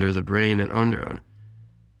always under the rain and under.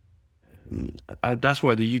 That's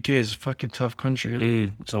why the UK is a fucking tough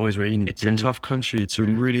country. It's always raining. It's a tough country. It's a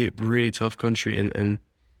really, really tough country. And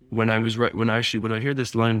when I hear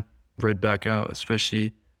this line read back out,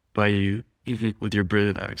 especially by you, with your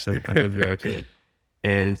brilliant accent,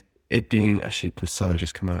 and it being, actually, the sun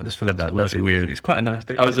just come out. That's weird. It's quite a nice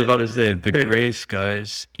thing. I was about to say, the grey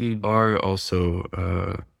skies are also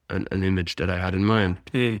an image that I had in mind.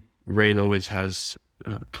 Rain always has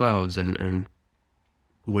clouds, and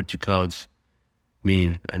what do clouds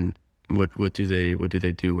mean, and what do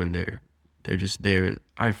they do when they're just there?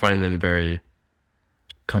 I find them very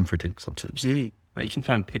comforting sometimes. You can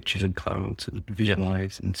find pictures of clouds and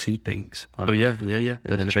visualize and see things. Oh yeah. And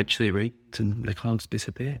then eventually it rains and the clouds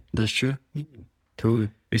disappear. That's true. Totally.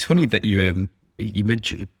 It's funny that you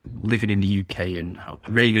mentioned living in the UK and how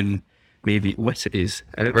rain and maybe wet it is.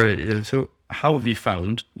 So how have you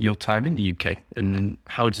found your time in the UK, and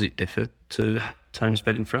how does it differ to time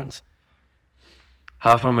spent in France?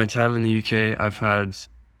 How I found my time in the UK? I've had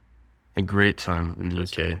a great time in the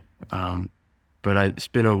UK. But it's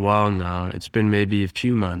been a while now. It's been maybe a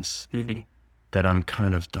few months that I'm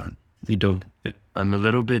kind of done. I'm a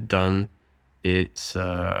little bit done. It's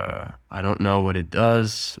I don't know what it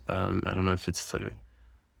does. I don't know if it's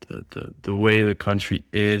the way the country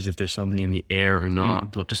is, if there's something in the air or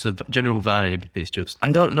not. But just a general vibe. It's just,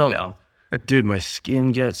 I don't know. Dude, my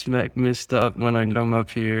skin gets messed up when I come up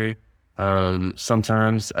here.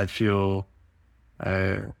 Sometimes I feel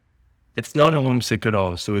it's not homesick at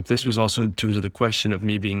all. So if this was also to the question of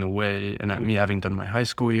me being away and me having done my high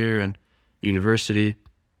school year and university,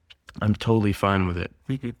 I'm totally fine with it.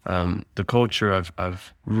 The culture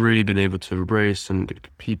I've really been able to embrace, and the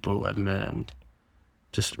people I've met,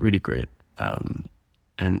 just really great.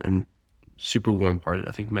 And super warm-hearted.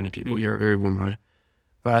 I think many people here are very warm-hearted.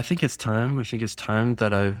 But I think it's time.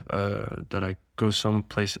 That I go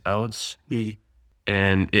someplace else.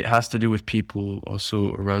 And it has to do with people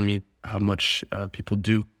also around me, how much people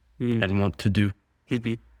do and want to do.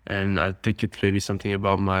 And I think it's maybe something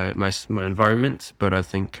about my environment, but I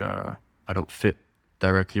think I don't fit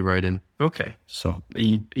directly right in. Okay. So are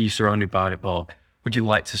you surrounded by it, or would you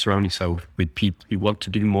like to surround yourself with people who want to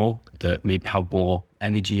do more, that maybe have more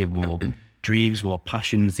energy and more dreams, more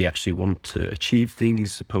passions? They actually want to achieve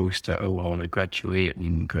things, as opposed to, I want to graduate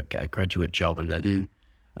and get a graduate job and then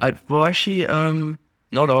Well, actually,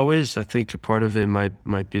 not always. I think a part of it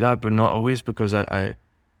might be that, but not always, because I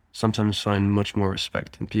sometimes find much more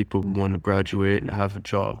respect in people who want to graduate and have a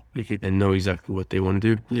job and know exactly what they want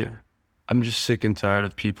to do. Yeah. I'm just sick and tired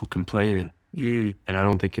of people complaining. And I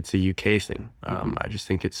don't think it's a UK thing. I just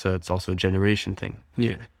think it's also a generation thing.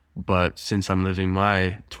 Yeah. But since I'm living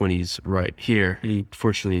my 20s right here,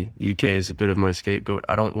 fortunately, UK is a bit of my scapegoat.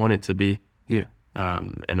 I don't want it to be. Yeah.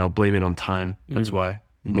 And I'll blame it on time. That's why,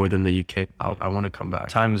 more than the UK. I want to come back.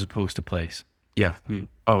 Time as opposed to place. Yeah.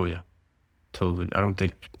 Oh, yeah. Totally. I don't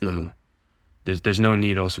think there's no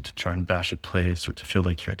need also to try and bash a place or to feel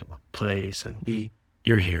like you're at a place. And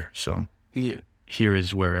you're here. So here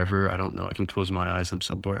is wherever. I don't know. I can close my eyes. I'm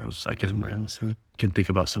somewhere else. I can think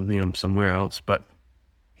about something. I'm somewhere else. But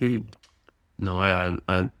no, I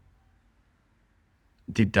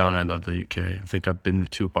deep down, I love the UK. I think I've been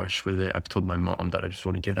too harsh with it. I've told my mom that I just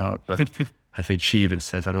want to get out, but I think she even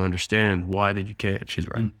says, I don't understand why the UK. And she's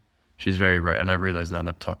right. She's very right. And I realize now that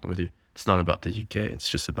I'm talking with you, it's not about the UK.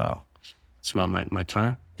 It's about my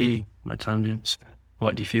time. My time, James.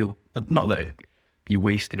 What do you feel? Not that you're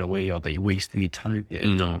wasting away or that you're wasting your time. Yeah.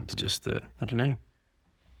 No, it's just I don't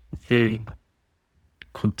know.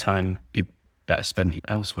 Could time be better spent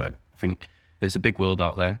elsewhere? I think there's a big world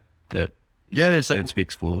out there that it's like to be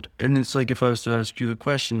explored. And it's like, if I was to ask you a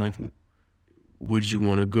question, like, would you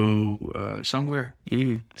want to go somewhere?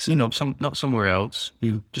 So, Not somewhere else.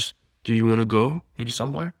 Just, do you want to go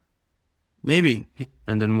somewhere? Maybe.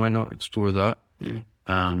 And then why not explore that?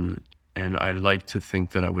 And I like to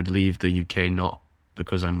think that I would leave the UK, not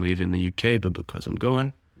because I'm leaving the UK, but because I'm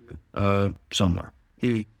going somewhere.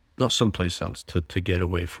 Not someplace else to get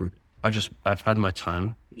away from. I've had my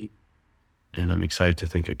time, and I'm excited to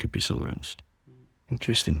think it could be somewhere else.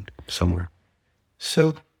 Interesting. Somewhere.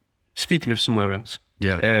 So, speaking of somewhere else,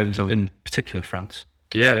 so in particular France.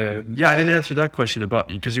 I didn't answer that question about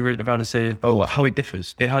you, because you were about to say, How it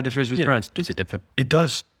differs. how it differs with France. Does it differ? It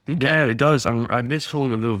does. Yeah, it does. I miss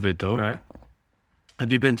home a little bit, though. Right.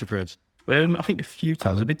 Have you been to France? I think a few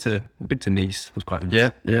times. I've been to Nice. It was quite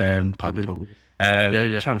nice. Probably.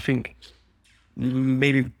 Trying to think.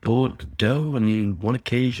 Maybe Bordeaux on one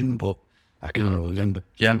occasion, but I can't remember.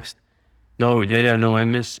 Yeah. No, I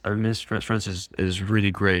miss France. France is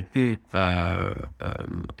really great. Hearing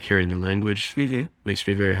the language makes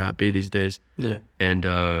me very happy these days. Yeah. And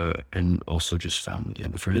also just family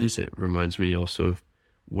and friends. It reminds me also of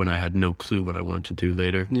when I had no clue what I wanted to do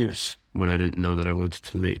later. Yes. When I didn't know that I wanted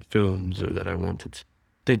to make films, or that I wanted to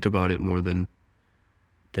think about it more than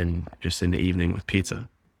just in the evening with pizza.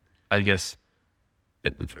 I guess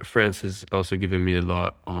France has also given me a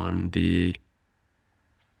lot on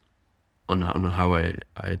how I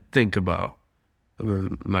think about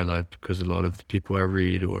my life, because a lot of the people I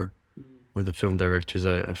read or the film directors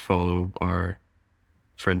I follow are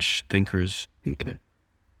French thinkers. It's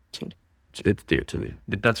dear to me.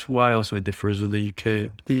 That's why also it differs with the UK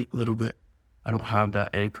a little bit. I don't have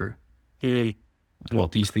that anchor. Well,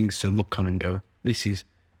 these things look, come and go. This is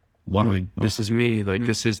one. This is me. Like,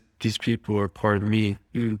 these people are part of me,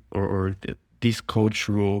 or these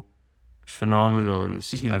cultural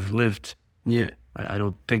phenomenons I've lived. I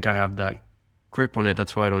don't think I have that grip on it.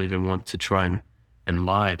 That's why I don't even want to try and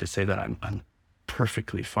lie to say that I'm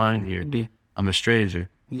perfectly fine here. I'm a stranger.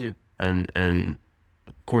 And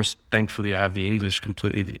of course, thankfully, I have the English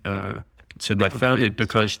completely. So I found it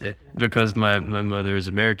because my mother is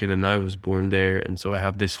American and I was born there, and so I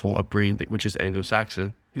have this whole upbringing which is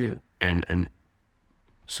Anglo-Saxon. And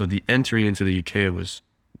so the entry into the UK was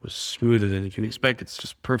smoother than you can expect. It's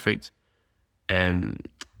just perfect.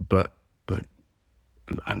 But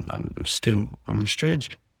I'm a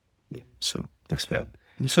stranger. So That's fair.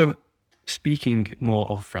 So, speaking more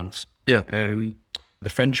of France, the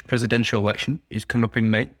French presidential election is coming up in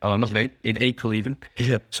May. Not May, in April even.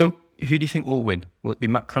 So, who do you think will win? Will it be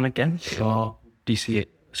Macron again, or do you see it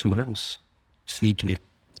someone else sneaking it?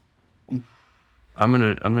 I'm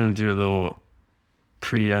gonna do a little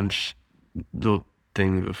preempt little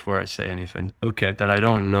thing before I say anything. Okay. That I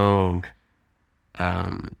don't know.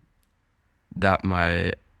 That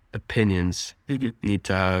my opinions need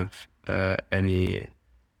to have any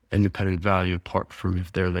independent value apart from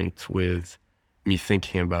if they're linked with me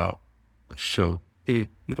thinking about the show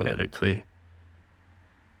politically.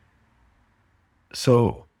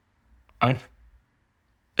 So I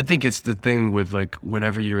think it's the thing with, like,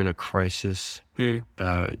 whenever you're in a crisis, you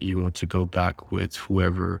want to go back with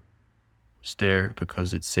whoever was there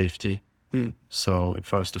because it's safety. So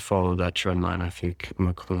if I was to follow that trend line, I think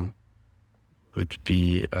Macron would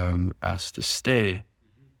be asked to stay.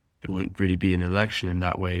 It wouldn't really be an election in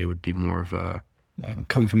that way. It would be more of a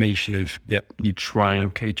confirmation of, yep, you trying,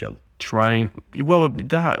 okay, Joe. Trying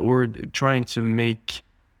to make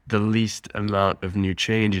the least amount of new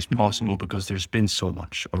change as possible because there's been so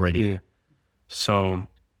much already. Yeah. So,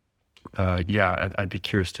 I'd be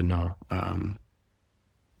curious to know.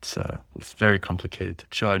 It's very complicated to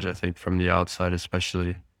judge, I think, from the outside,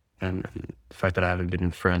 especially, and the fact that I haven't been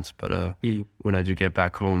in France. But when I do get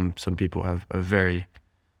back home, some people have a very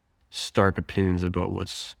stark opinions about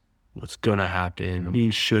what's gonna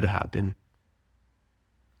happen, should happen.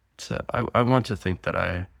 So I want to think that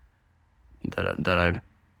I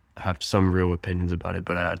have some real opinions about it,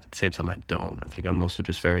 but at the same time I don't. I think I'm also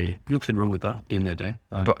just very. Nothing wrong with that in their day.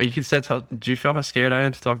 But you can sense how. Do you feel how scared I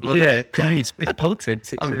am to talk about? Yeah, it's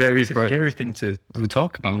politics. I'm very it's a scary thing to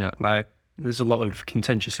talk about. Yeah. Like, there's a lot of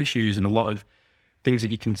contentious issues and a lot of things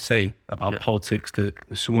that you can say about politics that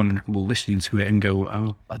someone will listen to it and go,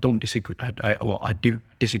 "Oh, I don't disagree. I do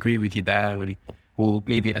disagree with you there." And will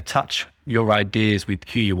maybe attach your ideas with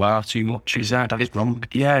who you are too much. Exactly. That's wrong.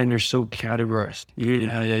 Yeah, and you're so categorized.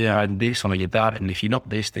 Yeah. And this, or you're that, and if you're not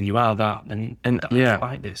this, then you are that. And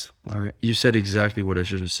like this. Right. You said exactly what I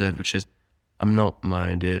should have said, which is, I'm not my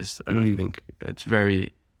ideas. I don't think it's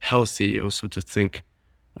very healthy also to think,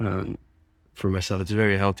 for myself, it's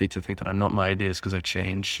very healthy to think that I'm not my ideas because I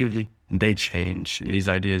change. They change. These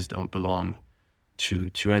ideas don't belong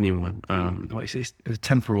to anyone. It's a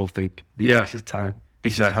temporal thing. This is time.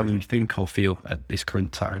 Exactly. How you think or feel at this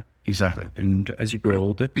current time. Exactly. And as you grow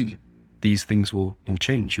older, these things will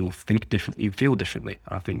change. You'll think differently. You feel differently,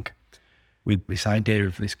 I think, with this idea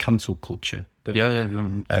of this cancel culture.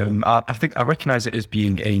 I think I recognise it as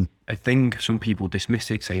being a thing. Some people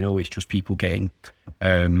dismiss it, saying, "Oh, it's just people getting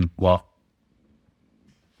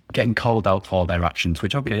getting called out for their actions,"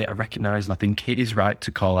 which I recognise, and I think it is right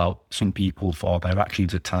to call out some people for their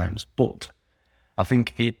actions at times. But I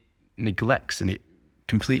think it neglects and it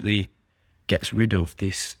completely gets rid of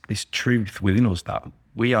this truth within us that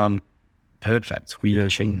we aren't perfect. We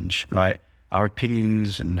change, right? Our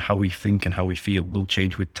opinions and how we think and how we feel will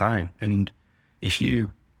change with time. And if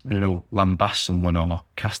you lambast someone or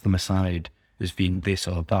cast them aside as being this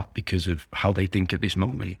or that because of how they think at this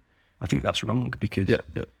moment, I think that's wrong because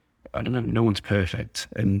I don't know, no one's perfect.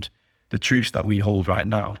 And the truths that we hold right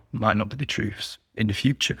now might not be the truths in the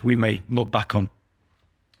future. We may look back on,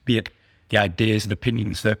 be it the ideas and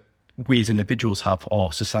opinions that we as individuals have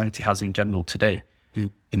or society has in general today.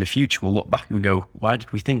 In the future, we'll look back and go, why did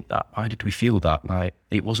we think that? Why did we feel that? Like,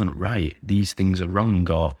 it wasn't right. These things are wrong.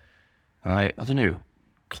 Or, I don't know.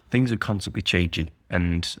 Things are constantly changing.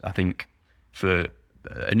 And I think for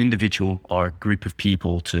an individual or a group of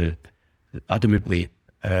people to adamantly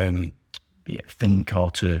think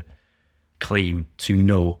or to claim to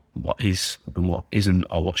know what is and what isn't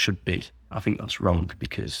or what should be, I think that's wrong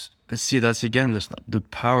because... See, that's again, the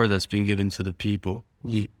power that's being given to the people.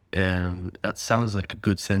 That sounds like a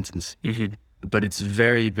good sentence, but it's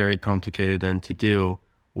very, very complicated then to deal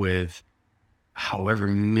with however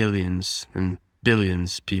millions and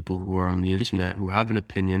billions people who are on the internet who have an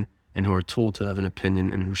opinion and who are told to have an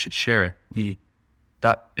opinion and who should share it.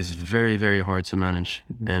 That is very, very hard to manage.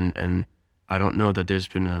 And I don't know that there's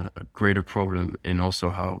been a greater problem in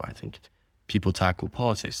also how I think people tackle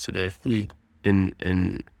politics today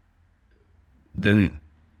in than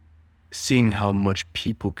seeing how much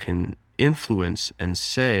people can influence and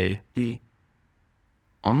say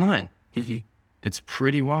online. It's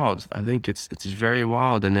pretty wild. I think it's very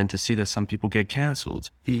wild. And then to see that some people get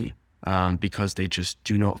canceled because they just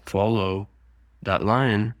do not follow that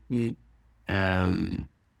line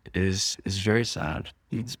is very sad.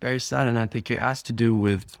 It's very sad. And I think it has to do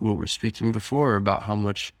with what we're speaking before about how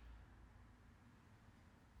much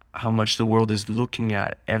the world is looking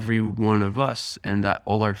at every one of us, and that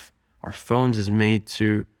all our phones is made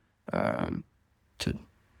to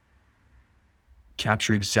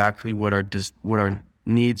capture exactly what our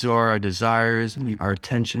needs are, our desires, our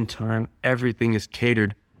attention time. Everything is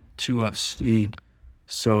catered to us.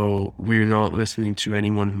 So we're not listening to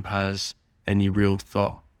anyone who has any real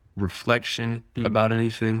thought, reflection about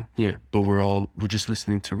anything. But we're just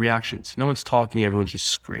listening to reactions. No one's talking, everyone's just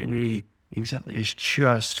screaming. Exactly. It's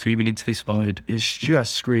just screaming into this void. It's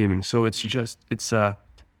just screaming. So it's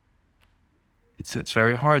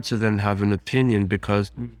very hard to then have an opinion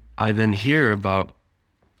because I then hear about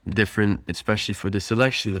different, especially for this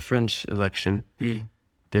election, the French election,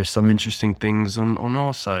 there's some interesting things on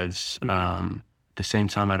all sides. At the same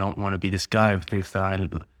time, I don't want to be this guy who thinks that I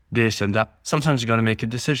this and that. Sometimes you got to make a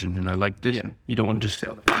decision, and I like this. Yeah. You don't want to just say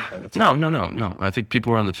no. I think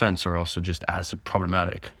people who are on the fence are also just as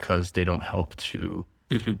problematic because they don't help to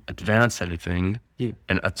advance anything.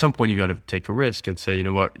 And at some point you got to take a risk and say, you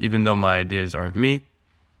know what, even though my ideas aren't me,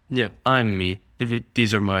 I'm me.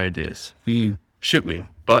 These are my ideas. Shoot me.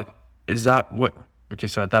 But is that what? Okay,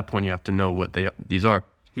 so at that point you have to know what these are.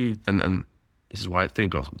 And this is why I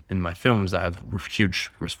think in my films I have huge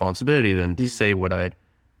responsibility then to say what I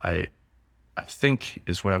think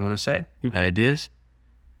is what I'm going to say, my ideas,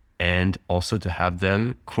 and also to have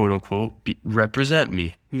them, quote unquote, represent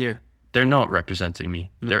me. They're not representing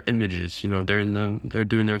me. They're images, they're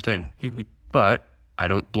doing their thing. But I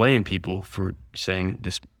don't blame people for saying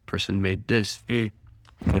this person made this.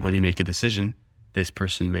 When you make a decision, this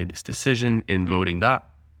person made this decision in voting that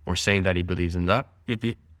or saying that he believes in that.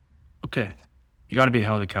 Okay. You got to be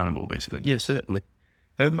held accountable, basically. Yeah, certainly.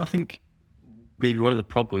 I think maybe one of the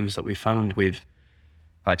problems that we found with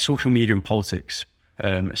like social media and politics,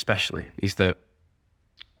 especially, is that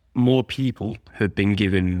more people have been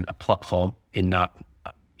given a platform in that.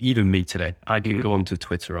 Even me today, I can go onto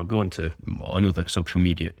Twitter or go onto another social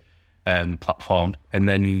media platform and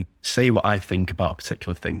then say what I think about a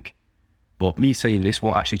particular thing. But me saying this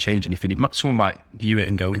won't actually change anything. Someone might view it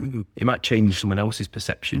and go, it might change someone else's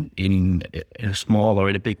perception in a small or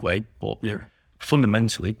in a big way. But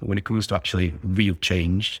fundamentally, when it comes to actually real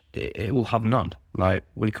change, it will have none. Like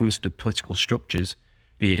when it comes to political structures,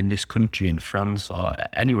 be it in this country, in France, or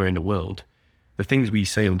anywhere in the world, the things we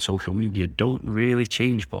say on social media don't really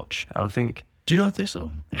change much, I don't think. Do you know this?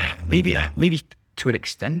 Maybe to an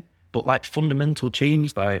extent, but like fundamental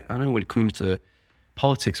change, like I don't know, when it comes to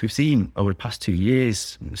politics, we've seen over the past 2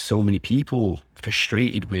 years so many people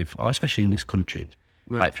frustrated with, especially in this country,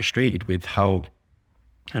 like frustrated with how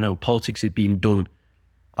politics is being done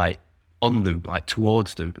like on them, like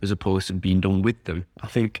towards them, as opposed to being done with them. I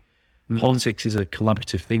think politics is a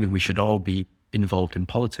collaborative thing and we should all be involved in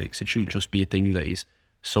politics. It shouldn't just be a thing that is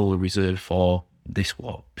solely reserved for this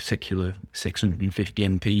particular 650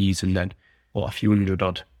 MPs and then a few hundred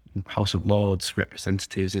odd House of Lords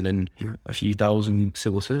representatives and then a few thousand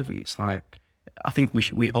civil servants. Like, I think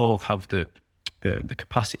we all have the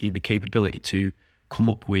capacity, the capability to come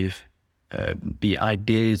up with the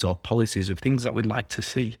ideas or policies of things that we'd like to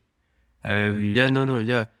see. Well,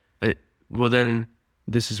 then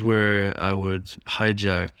this is where I would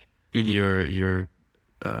hijack your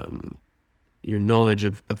knowledge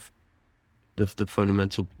of the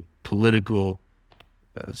fundamental political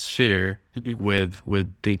sphere with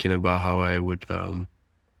thinking about how I would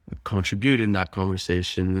contribute in that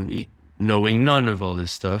conversation, knowing none of all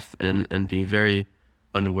this stuff and being very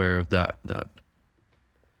unaware of that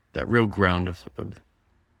real ground of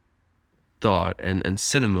thought and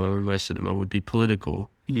cinema. Or my cinema would be political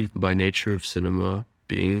by nature of cinema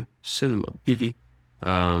being cinema.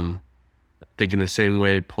 I think in the same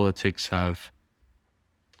way politics have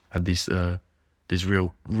these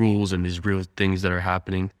real rules and these real things that are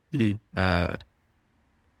happening. It's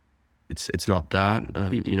not that.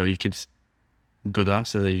 You could go that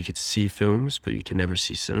so that you could see films, but you can never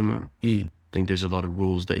see cinema. I think there's a lot of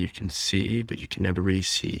rules that you can see, but you can never really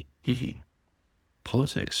see.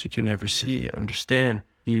 Politics, you can never see, understand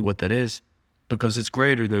what that is, because it's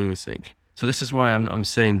greater than we think. So this is why I'm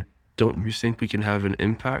saying, don't you think we can have an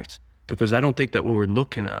impact? Because I don't think that what we're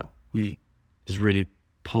looking at is really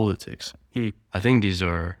politics. I think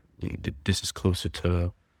this is closer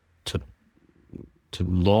to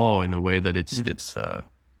law in a way that it's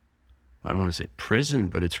I don't want to say prison,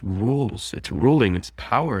 but it's rules, it's ruling, it's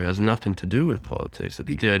power. It has nothing to do with politics. I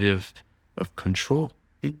think the idea of control.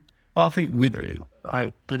 Well, I think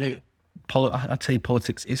I'd say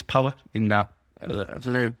politics is power in that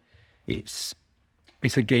it's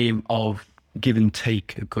a game of give and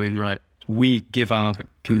take, of going, right, we give our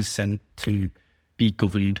consent to be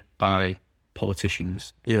governed by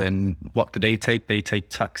politicians. And what do they take? They take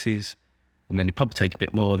taxes, and then they probably take a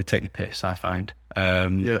bit more. They take the piss, I find.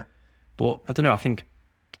 But I don't know, I think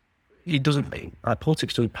it doesn't,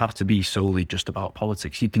 politics doesn't have to be solely just about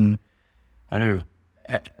politics. You can,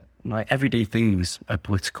 everyday things are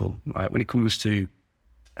political. Like when it comes to,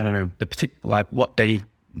 the particular, what day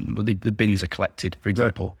the bins are collected, for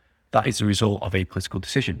example, that is the result of a political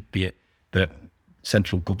decision, be it that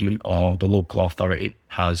central government or the local authority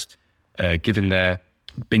has given their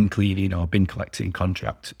bin cleaning or bin collecting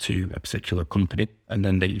contract to a particular company, and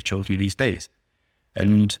then they've chosen these days.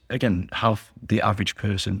 And again, have the average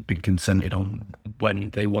person been consented on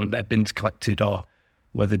when they want their bins collected, or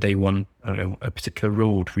whether they want, a particular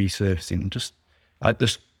road resurfacing? Just like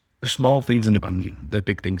the small things and the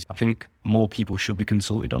big things, I think more people should be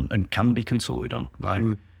consulted on and can be consulted on. Like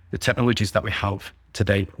the technologies that we have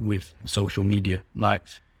today with social media, like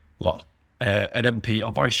an MP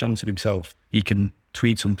or Boris Johnson himself, he can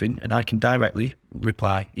tweet something and I can directly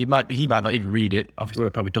reply. He might not even read it. Obviously, he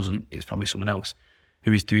probably doesn't. It's probably someone else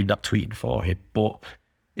who is doing that tweeting for him. But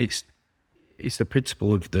it's the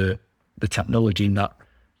principle of the technology in that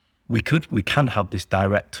we can have this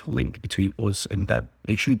direct link between us and them.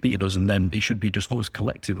 It shouldn't be us and them. It should be just us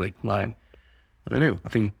collectively. Like, I don't know. I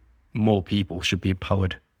think more people should be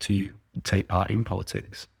empowered to take part in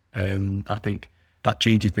politics. I think that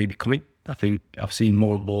change is maybe coming. I think I've seen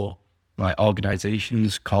more and more like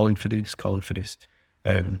organisations calling for this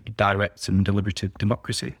direct and deliberative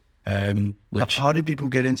democracy. How did people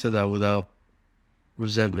get into that without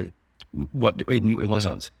resentment? What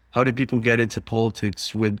sense? How did people get into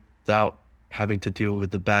politics without having to deal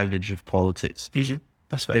with the baggage of politics? Mm-hmm.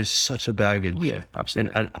 That's fair. There's such a baggage. Yeah,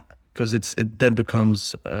 absolutely. And because it then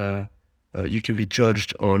becomes you can be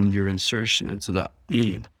judged on your insertion into that.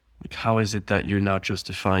 Like, how is it that you're not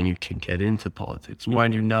justifying you can get into politics? Why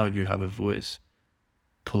do you now you have a voice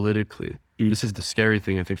politically? This is the scary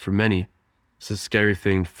thing, I think, for many. It's a scary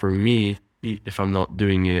thing for me if I'm not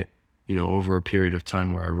doing it, over a period of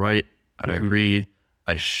time where I write, and I read,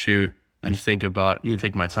 I shoot, and think about,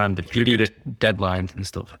 take my time to do it, deadlines and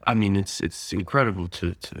stuff. I mean, it's incredible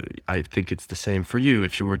to I think it's the same for you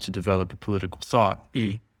if you were to develop a political thought.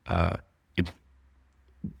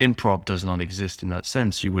 Improv does not exist in that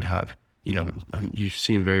sense. You would have, you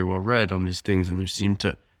seem very well read on these things and you seem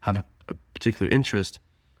to have a particular interest.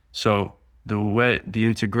 So the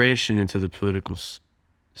integration into the political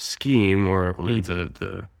scheme or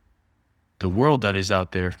the world that is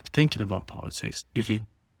out there thinking about politics,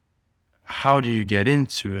 how do you get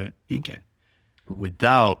into it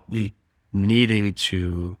without needing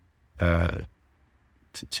to have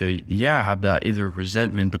that either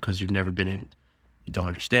resentment because you've never been in it, you don't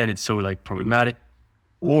understand it, so like problematic,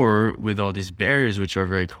 or with all these barriers which are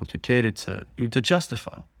very complicated to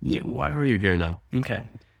justify. Why are you here now? Okay.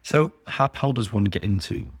 So how does one get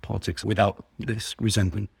into politics without this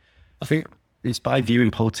resentment? I think it's by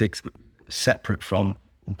viewing politics separate from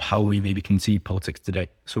how we maybe conceive politics today.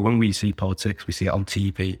 So when we see politics, we see it on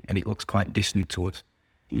TV and it looks quite distant to us.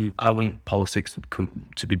 I want politics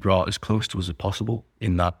to be brought as close to us as possible,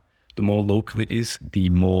 in that the more local it is, the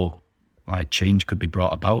more like change could be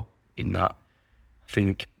brought about. In that, I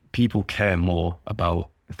think people care more about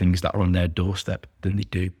things that are on their doorstep than they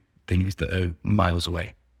do things that are miles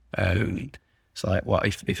away. It's like, what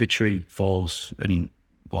if a tree falls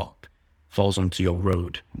onto your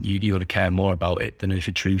road, you're gonna care more about it than if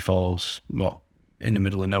a tree falls in the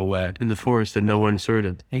middle of nowhere In the forest that no one's heard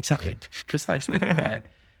of. Exactly, precisely.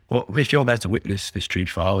 Well, if you're there to witness this tree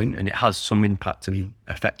falling and it has some impact and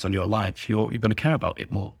effect on your life, you're going to care about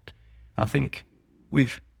it more. I think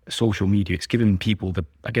with social media, it's given people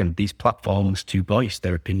these platforms to voice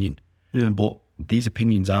their opinion. But these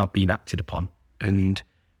opinions are being acted upon, and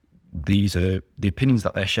these are the opinions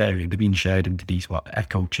that they're sharing. They're being shared into these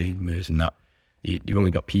echo chambers, and that you've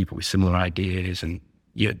only got people with similar ideas, and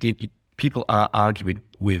people are arguing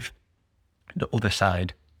with the other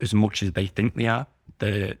side as much as they think they are.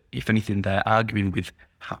 If anything, they're arguing with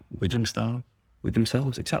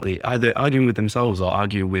themselves. Exactly, either arguing with themselves or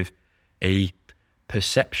arguing with a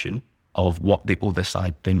perception of what the other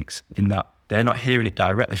side thinks. In that they're not hearing it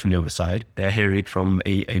directly from the other side, they're hearing it from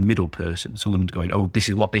a middle person. Someone's going, "Oh, this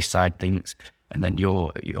is what this side thinks," and then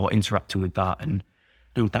you're interacting with that. And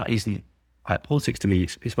no, that isn't like politics to me.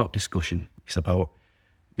 It's about discussion. It's about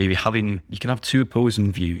maybe you can have two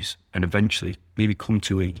opposing views and eventually maybe come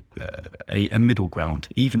to a middle ground.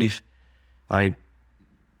 Even if I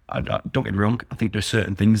don't get me wrong, I think there's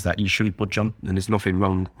certain things that you shouldn't budge on, and there's nothing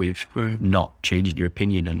wrong with not changing your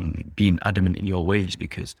opinion and being adamant in your ways,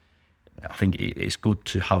 because I think it's good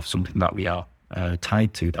to have something that we are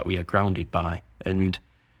tied to, that we are grounded by. And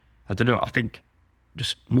I don't know, I think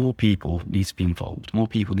just more people need to be involved. More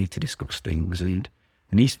people need to discuss things, and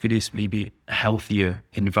there needs to be this maybe healthier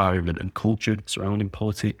environment and culture surrounding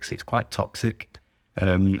politics. It's quite toxic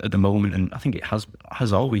at the moment, and I think it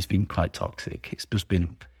has always been quite toxic. It's just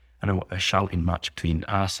been, a shouting match between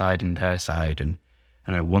our side and their side, and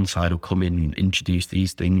one side will come in and introduce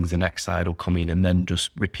these things, the next side will come in and then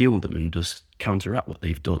just repeal them and just counteract what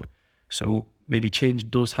they've done. So maybe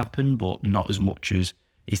change does happen, but not as much as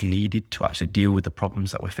is needed to actually deal with the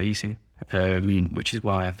problems that we're facing. Which is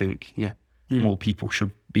why I think, more people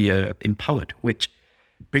should be empowered, which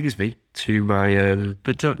brings me to my...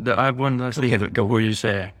 I have one last thing. Go where you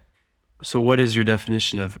say. So what is your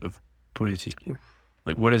definition of politics?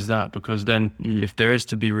 Like, what is that? Because then if there is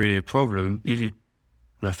to be really a problem, and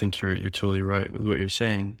I think you're totally right with what you're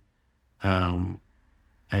saying,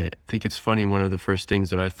 I think it's funny, one of the first things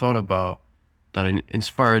that I thought about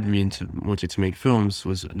inspired me into wanting to make films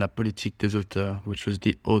was La Politique des Auteurs, which was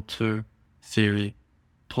the auteur theory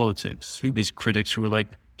politics. These critics who were like,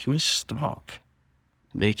 can we stop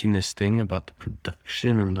making this thing about the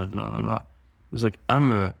production and blah, blah, blah. It was like,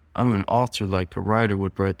 I'm an author, like a writer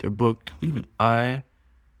would write their book. My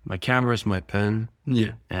camera is my pen,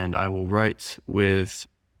 and I will write with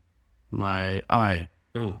my eye,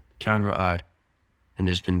 camera eye. And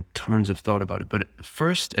there's been tons of thought about it. But at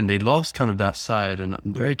first, and they lost kind of that side, and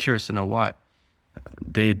I'm very curious to know why.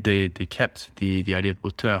 They kept the idea of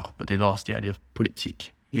auteur, but they lost the idea of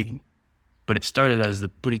politique. But it started as the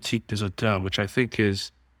politique des auteurs, which I think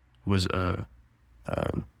was the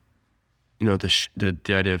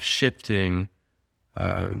idea of shifting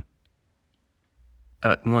at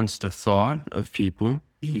once the thought of people,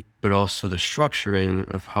 but also the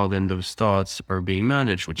structuring of how then those thoughts are being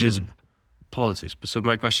managed, which is politics. But so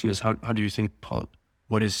my question is, how do you think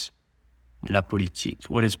what is la politique?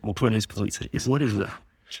 What is politics? What is that?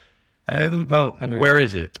 Well, where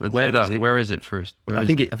is it? Where is it first? I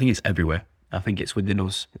think it's everywhere. I think it's within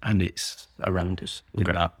us and it's around us.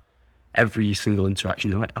 Okay. That every single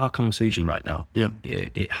interaction, like our conversation right now,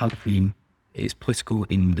 it has been. It's political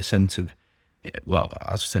in the sense of, well,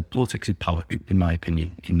 as I said, politics is power, in my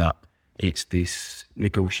opinion. In that it's this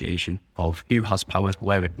negotiation of who has power,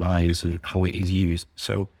 where it lies, and how it is used.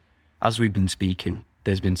 So, as we've been speaking,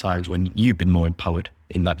 there's been times when you've been more empowered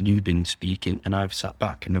in that you've been speaking, and I've sat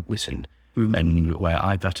back and I've listened, and where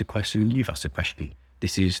I've asked a question and you've asked a question.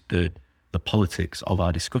 This is the politics of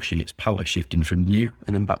our discussion. It's power shifting from you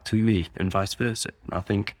and then back to me, and vice versa. And I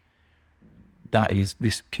think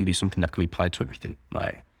this can be something that can be applied to everything.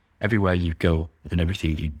 Like everywhere you go and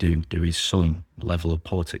everything you do, there is some level of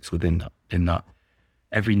politics within that. In that,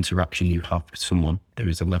 every interaction you have with someone, there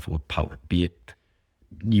is a level of power. Be it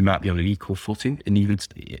you might be on an equal footing, and even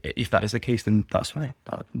if that is the case, then that's fine.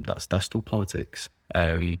 That's still politics.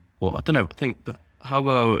 Well, I don't know. How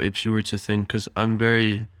about if you were to think, because I'm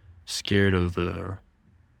very scared of the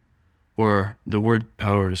word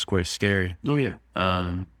power is quite scary. Oh yeah.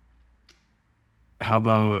 How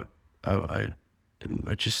about I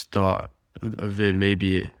just thought of it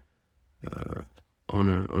maybe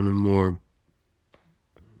on a more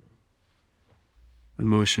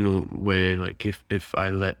emotional way, like if I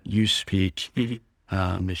let you speak,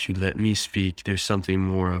 if you let me speak, there's something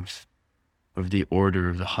more of the order,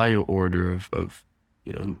 of the higher order of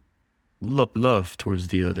love towards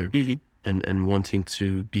the other, and wanting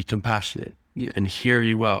to be compassionate and hear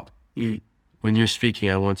you out. When you're speaking,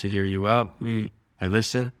 I want to hear you out. I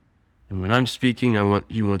listen. And when I'm speaking,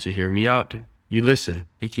 you want to hear me out. You listen.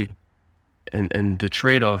 And the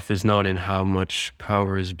trade-off is not in how much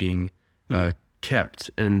power is being kept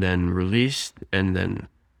and then released and then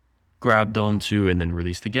grabbed onto and then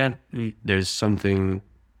released again. There's something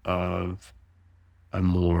of a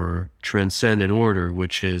more transcendent order,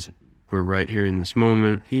 which is we're right here in this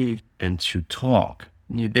moment, and to talk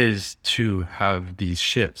is to have these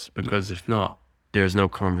shifts, because if not, there's no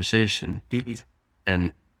conversation.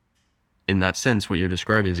 And in that sense, what you're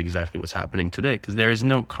describing is exactly what's happening today, because there is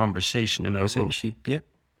no conversation in our sense. Yeah.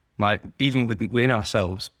 Like even within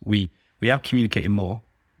ourselves, we are communicating more,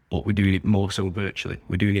 but we're doing it more so virtually.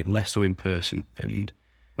 We're doing it less so in person. And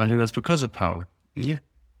I think that's because of power. Yeah.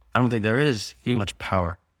 I don't think there is much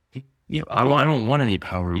power. Yeah, I don't want any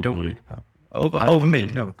power. You don't want any power. Over me?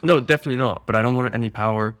 No. No, definitely not. But I don't want any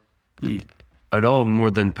power at all,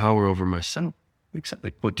 more than power over myself.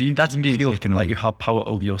 Exactly. But do you feel like you have power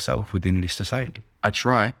over yourself within this society? I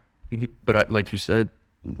try. But like you said,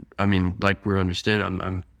 I mean, like we're understanding,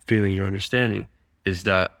 I'm feeling your understanding, is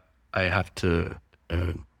that I have to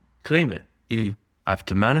claim it. I have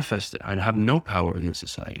to manifest it. I have no power in this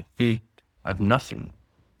society. I have nothing.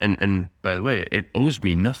 And by the way, it owes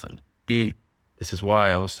me nothing. This is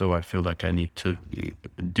why also I feel like I need to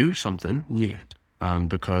do something.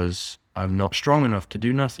 Because I'm not strong enough to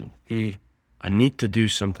do nothing. I need to do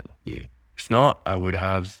something. If not, I would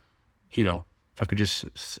have, if I could just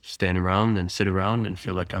stand around and sit around and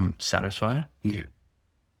feel like I'm satisfied.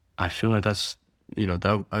 I feel like that's,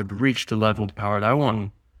 that I've reached the level of power that I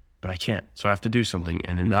want, but I can't. So I have to do something.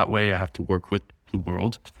 And in that way, I have to work with the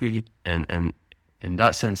world. And in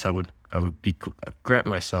that sense, I would grant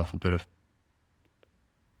myself a bit of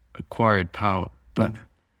acquired power, but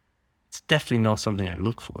it's definitely not something I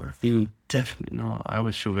look for. Definitely not. I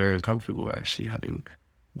always feel very comfortable actually having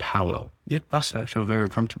power. Yeah, I feel very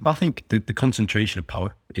comfortable. I think the concentration of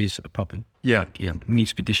power is a problem. Yeah. It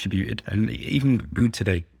needs to be distributed. And even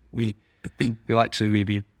today, we like to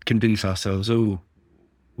maybe convince ourselves,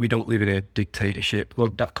 we we don't live in a dictatorship. Well,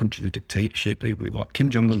 that country's a dictatorship. Like Kim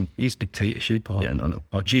Jong-un, he's a dictatorship. Or,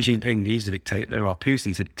 or Xi Jinping, he's a dictator. Or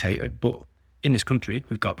Putin's a dictator. But in this country,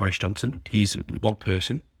 we've got Boris Johnson. He's one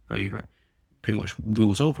person who pretty much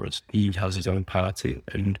rules over us. He has his own party.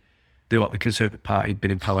 And the Conservative Party have been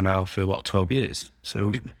in power now for, 12 years.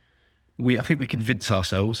 So I think we convince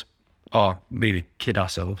ourselves, or maybe kid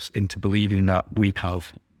ourselves, into believing that we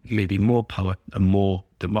have maybe more power and more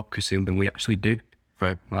democracy than we actually do.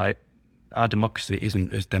 Right. Like, our democracy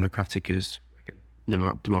isn't as democratic as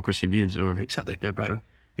democracy means, or exactly. Yeah, right.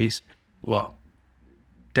 It's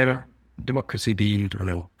democracy being, I don't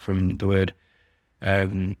know, from the word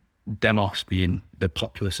demos being the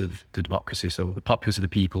populace of the democracy. So the populace of the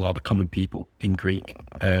people are the common people in Greek,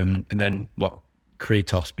 and then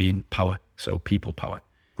kratos being power, so people power.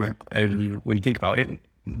 Right. And when you think about it,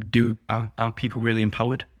 are people really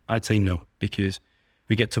empowered? I'd say no, because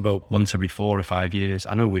we get to vote once every 4 or 5 years.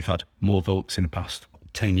 I know we've had more votes in the past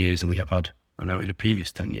 10 years than we have had, in the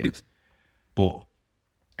previous 10 years. But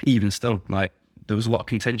even still, like, there was a lot of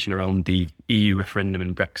contention around the EU referendum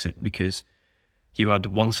and Brexit, because you had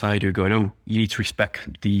one side who were going, oh, you need to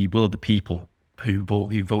respect the will of the people who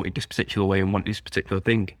voted this particular way and want this particular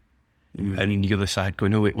thing. And then the other side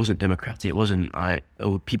going, no, it wasn't democratic. It wasn't,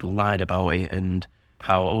 people lied about it, and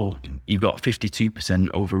how, you've got 52%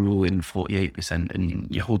 overruling 48%, and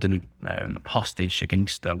you're holding hostage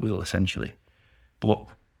against their will, essentially. But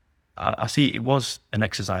I see it was an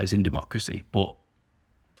exercise in democracy, but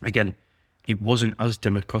again, it wasn't as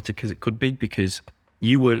democratic as it could be, because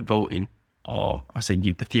you weren't voting, or I say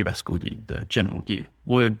you, the theoretical you, the general you,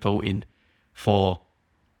 weren't voting for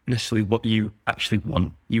necessarily what you actually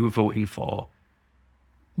want. You were voting for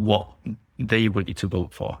what they want you to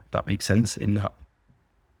vote for. That makes sense, in that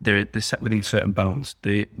they're set within certain bounds.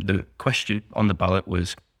 The question on the ballot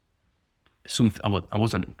was something, I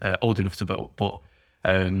wasn't old enough to vote, but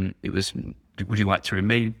it was, would you like to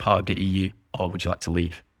remain part of the EU, or would you like to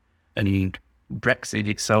leave? And Brexit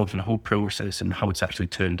itself and the whole process and how it's actually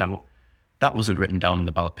turned out, that wasn't written down on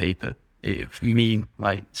the ballot paper. If you mean,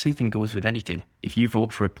 same thing goes with anything. If you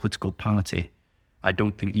vote for a political party, I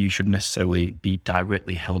don't think you should necessarily be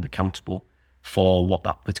directly held accountable for what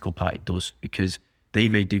that political party does, because they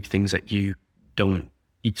may do things that you don't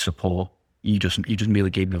support. You just merely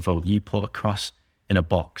gave them a vote. You put a cross in a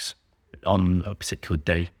box on a particular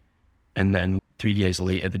day, and then 3 years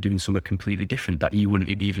later they're doing something completely different that you wouldn't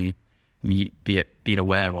even be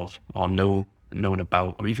aware of, or known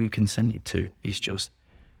about, or even consented to. It's just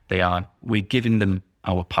we're giving them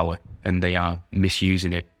our power, and they are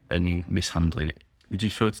misusing it and mishandling it. Do you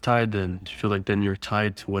feel it's tied then? Do you feel like then you're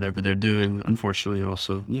tied to whatever they're doing, unfortunately,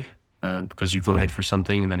 also? Yeah. Because you voted for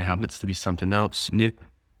something and then it happens to be something else. Yeah.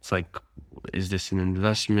 It's like, is this an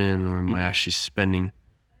investment, or am I actually spending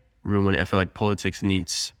real money? I feel like politics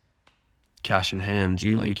needs cash in hand.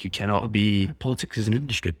 You cannot be... Politics is an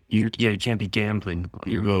industry. You can't be gambling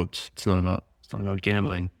on your votes. It's not about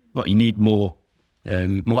gambling. But you need more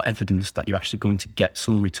evidence that you're actually going to get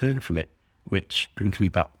some return from it, which brings me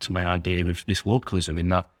back to my idea of this localism, in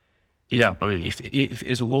that, if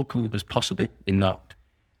as local as possible, in that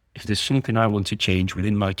if there's something I want to change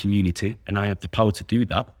within my community and I have the power to do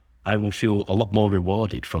that, I will feel a lot more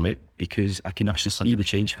rewarded from it, because I can actually see the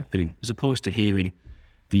change happening, as opposed to hearing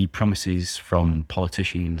the promises from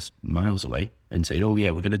politicians miles away and saying, oh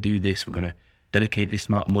yeah, we're going to do this, we're going to dedicate this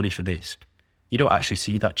amount of money for this. You don't actually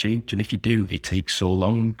see that change, and if you do, it takes so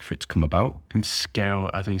long for it to come about. And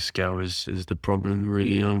I think scale is the problem,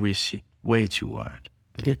 really. We see way too wide.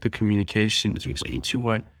 The communication is way too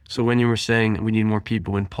wide. So when you were saying we need more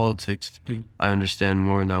people in politics, I understand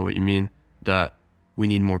more now what you mean, that we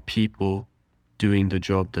need more people doing the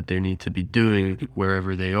job that they need to be doing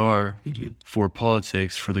wherever they are, for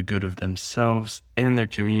politics, for the good of themselves and their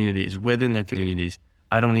communities, within their communities.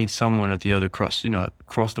 I don't need someone at the other across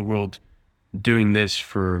the world doing this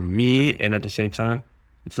for me, and at the same time,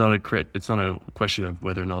 it's not a question of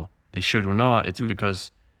whether or not they should or not. It's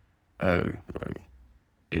because,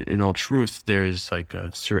 in all truth, there is like a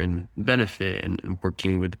certain benefit in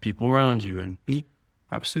working with the people around you, and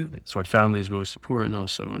Absolutely. that's why family is really important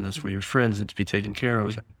also, and that's where your friends need to be taken care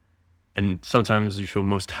of. And sometimes you feel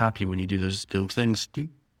most happy when you do those little things.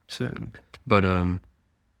 So, but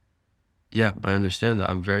yeah, I understand that.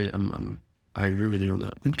 I agree with you on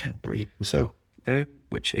that. okay, great. So,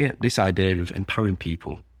 this idea of empowering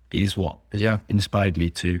people is what inspired me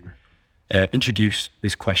to introduce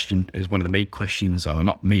this question as one of the main questions, or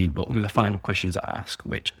not main, but one of the final questions I ask,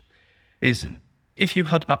 which is, if you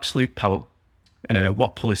had absolute power,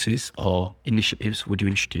 what policies or initiatives would you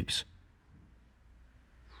introduce?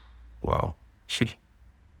 Wow.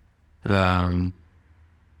 Yeah,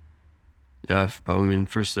 I mean,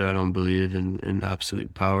 firstly, I don't believe in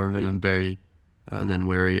absolute power, and I'm very then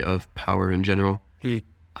wary of power in general. Would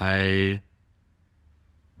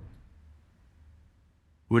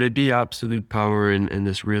it be absolute power in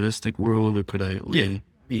this realistic world, or could I? Yeah,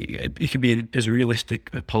 it could be as realistic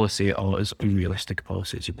a policy or as unrealistic a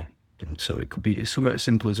policy as you want. And so it could be something as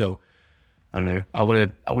simple as, oh, I don't know, I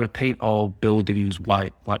want to paint all buildings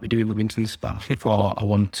white like we do in Livingston Spa, or I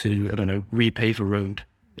want to, I don't know, repave a road.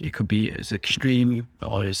 It could be as extreme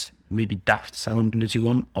or as maybe daft sounding as you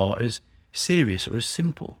want, or as serious or as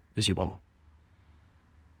simple as you want.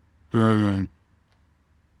 Right.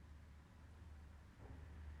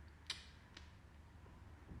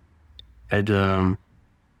 I'd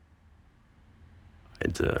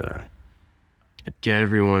get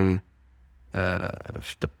everyone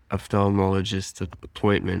ophthalmologist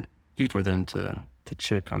appointment for them to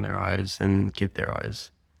check on their eyes and give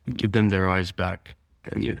them their eyes back,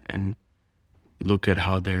 and look at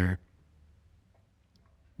how they're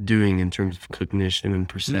doing in terms of cognition and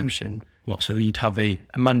perception. What, so you'd have a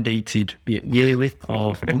mandated yearly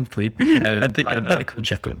or monthly medical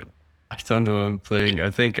checkup? I don't know what I'm playing. I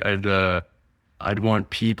think I'd want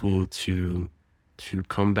people to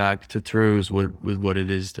come back to terms with what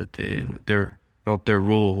it is that they're not their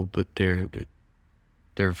role, but their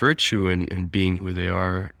virtue in being who they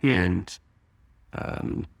are. And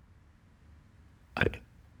I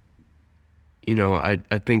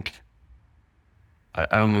think I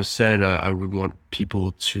almost said I would want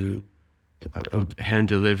people to hand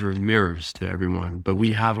deliver mirrors to everyone, but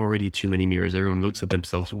we have already too many mirrors. Everyone looks at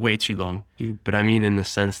themselves way too long. But I mean in the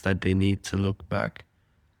sense that they need to look back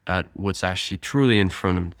at what's actually truly in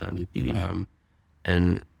front of them.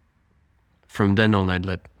 And from then on, I'd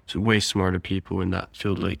let way smarter people in that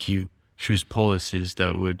field like you choose policies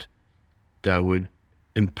that would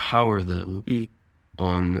empower them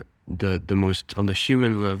on the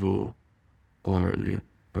human level, or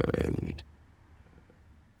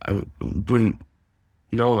I wouldn't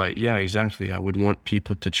know, like, yeah, exactly. I would want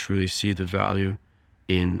people to truly see the value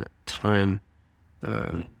in time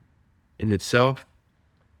in itself,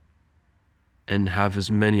 and have as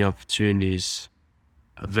many opportunities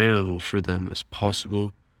available for them as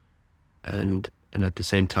possible, and at the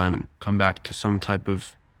same time come back to some type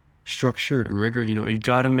of structure and rigor. You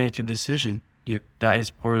gotta make a decision. That is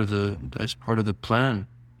part of the plan.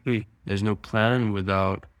 There's no plan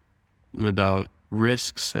without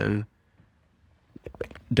risks, and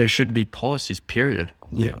there should be policies, period.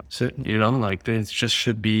 So like there just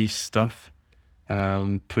should be stuff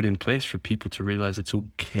put in place for people to realize it's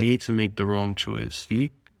okay to make the wrong choice.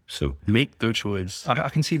 So make the choice. I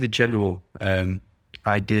can see the general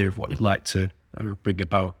idea of what you'd like to bring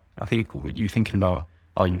about. I think what you're thinking about,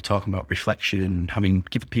 you're talking about reflection and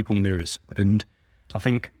giving people mirrors. And I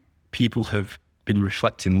think people have been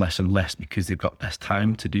reflecting less and less because they've got less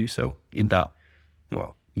time to do so. In that,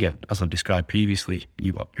 well, yeah, as I've described previously,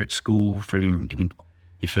 you're at school for your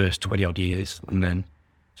first 20 odd years, and then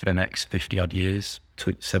for the next 50 odd years,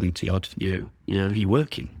 70 odd, you're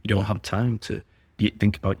working. You don't have time to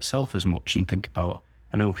think about yourself as much and think about,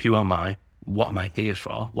 who am I? What am I here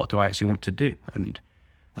for? What do I actually want to do? And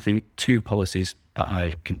I think two policies that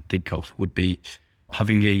I can think of would be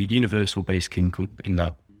having a universal basic income, in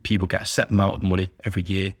that people get a set amount of money every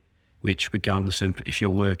year, which regardless of if you're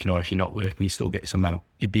working or if you're not working, you still get some amount.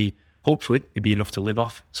 Hopefully it'd be enough to live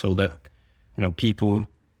off, so that, people,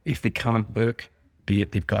 if they can't work, be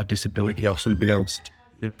it they've got a disability or something else.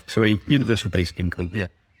 So a universal basic income.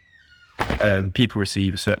 People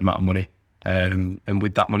receive a certain amount of money, and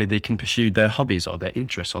with that money they can pursue their hobbies or their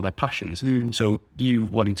interests or their passions. So you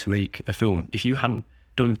wanting to make a film, if you hadn't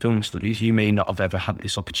done film studies, you may not have ever had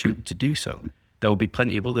this opportunity to do so. There will be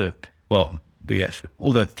plenty of other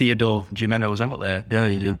Theodore Gimenos out there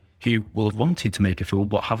who will have wanted to make a film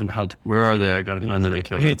but haven't had. Where are they? I got to find them.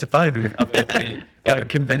 Here to find them at a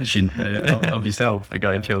convention of yourself. I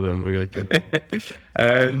got to kill them.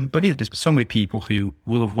 But there's so many people who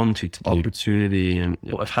will have wanted to opportunity and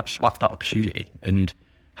have had that opportunity. And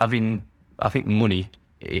having, I think, money,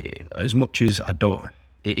 as much as I don't,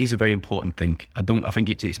 it is a very important thing. I think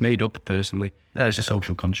it's made up personally. There's a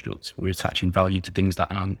social construct. We're attaching value to things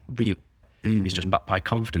that aren't real. It's just backed by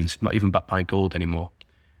confidence, not even backed by gold anymore.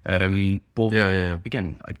 Again,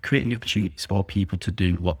 creating the opportunities for people to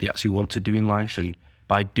do what they actually want to do in life, and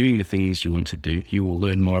by doing the things you want to do, you will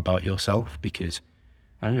learn more about yourself, because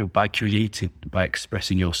by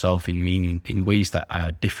expressing yourself in meaning in ways that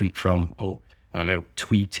are different from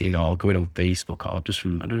tweeting or going on Facebook, or just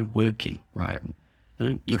from working, right?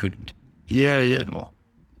 You could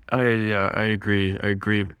I agree.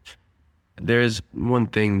 There's one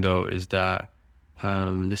thing though, is that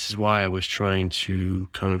this is why I was trying to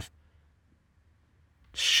kind of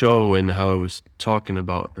show and how I was talking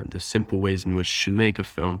about the simple ways in which you should make a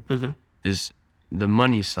film. Is the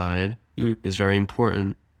money side is very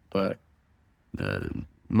important, but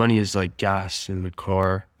money is like gas in the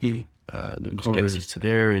car. The car gets you to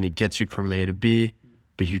there and it gets you from A to B,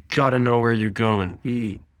 but you gotta know where you're going.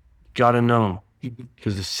 You gotta know,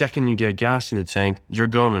 because the second you get gas in the tank, you're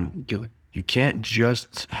going. You can't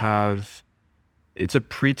just have. It's a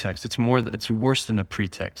pretext. It's worse than a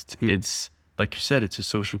pretext. It's like you said. It's a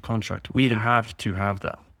social contract. We have to have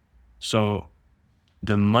that. So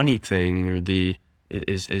the money thing or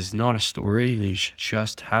is not a story. You should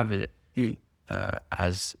just have it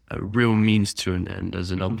as a real means to an end,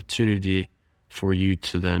 as an opportunity for you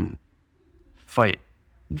to then fight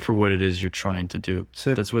for what it is you're trying to do.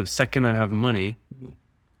 So that's what, the second I have money,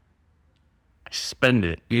 I spend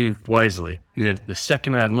it wisely. The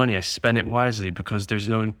second I have money, I spend it wisely, because there's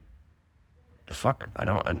no, I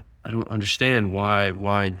don't understand why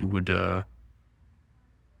you would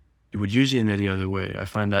use it in any other way. I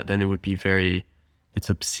find that then it would be it's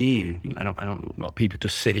obscene. I don't want people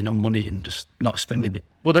just sitting on money and just not spending it.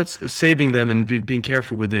 Well, that's saving them and being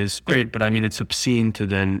careful with it is great, but I mean, it's obscene to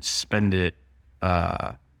then spend it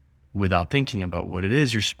without thinking about what it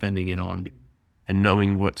is you're spending it on and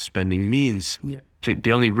knowing what spending means.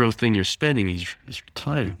 The only real thing you're spending is your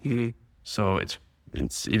time. So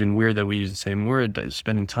it's even weird that we use the same word, that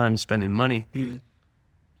spending time, spending money.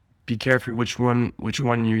 Be careful which one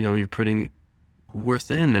you're putting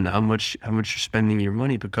worth in, and how much you're spending your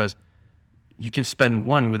money, because you can spend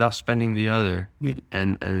one without spending the other.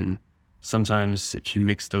 And sometimes if you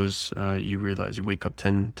mix those, you realize you wake up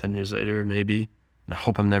 10 years later, maybe, and I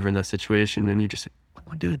hope I'm never in that situation, and you just say, what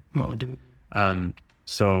am I doing?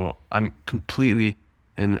 So I'm completely,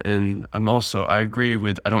 and I'm also, I agree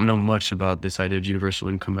with, I don't know much about this idea of universal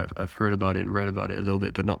income. I've heard about it and read about it a little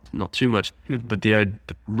bit, but not too much. But the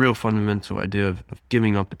real fundamental idea of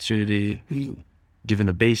giving opportunity, given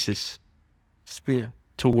a basis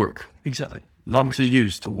to work. Exactly. Not to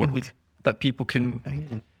use, to work. That people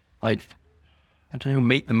can, like, I don't know,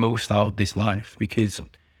 make the most out of this life, because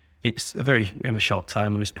it's a very short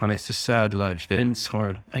time on this planet. It's a sad life. It's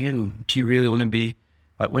hard. Again, do you really want to be,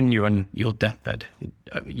 like, when you're on your deathbed,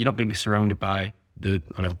 you're not going to be surrounded by the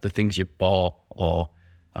things you bought, or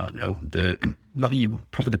probably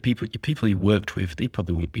the people you worked with, they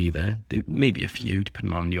probably won't be there. Maybe a few,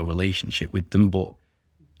 depending on your relationship with them, but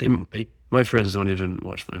they won't be. My friends don't even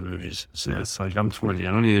watch my movies. So it's like, I'm 20,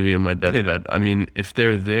 I don't need to be on my deathbed. I mean, if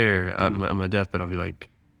they're there on my deathbed, I'll be like,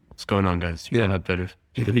 what's going on, guys? You have better.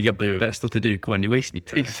 You got better stuff to do. Come on, you're wasting your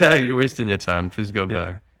time. Exactly, you're wasting your time. Please go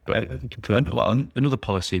back. But another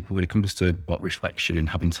policy when it comes to reflection and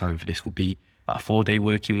having time for this will be a 4-day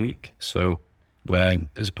working week. So where,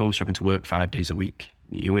 as opposed to having to work 5 days a week,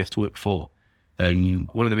 you only have to work 4. And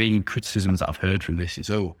one of the main criticisms that I've heard from this is,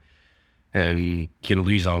 you're going to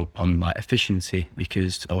lose out on like efficiency,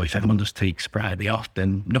 because if everyone just takes Friday off,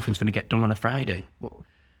 then nothing's going to get done on a Friday. Well,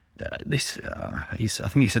 I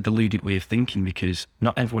think it's a deluded way of thinking, because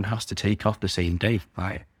not everyone has to take off the same day.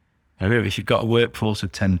 Right? I know if you've got a workforce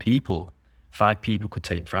of 10 people, 5 people could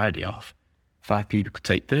take Friday off, 5 people could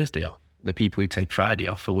take Thursday off. The people who take Friday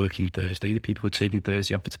off for working Thursday, the people who are taking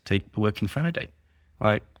Thursday off for working Friday.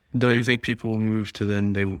 Right? Don't you think people will move to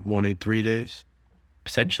then they wanted 3 days?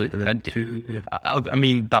 Potentially. I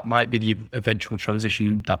mean, that might be the eventual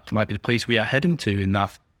transition. That might be the place we are heading to, in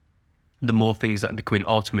that the more things that are becoming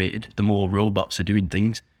automated, the more robots are doing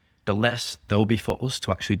things, the less there'll be for us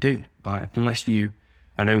to actually do. Right? Unless you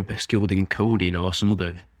are skilled in coding or some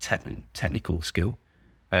other technical skill,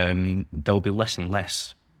 there'll be less and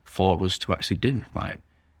less for us to actually do. Right?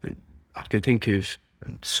 I can think of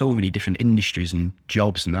so many different industries and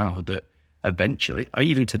jobs now that eventually, or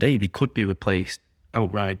even today, they could be replaced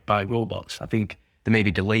outright by robots. I think they may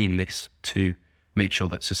be delaying this to make sure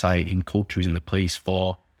that society and culture is in the place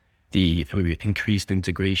for the increased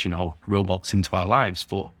integration of robots into our lives.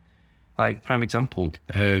 But, like, prime example,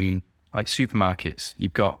 like supermarkets,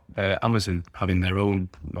 you've got Amazon having their own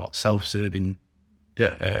self-serving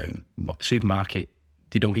supermarket.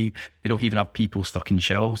 They don't even have people stocking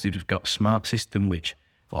shelves. They've just got a smart system which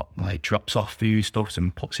drops off food stuff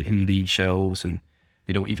and puts it in these shelves, and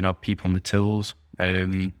they don't even have people on the tills.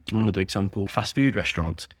 Another example, fast food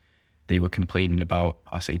restaurants. They were complaining about,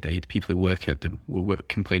 the people who work at them were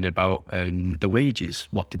complaining about the wages.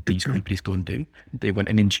 What did these companies go and do? They went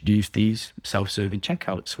and introduced these self-serving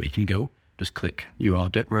checkouts where you can go, just click your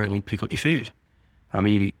order, and pick up your food. I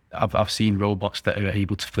mean, I've seen robots that are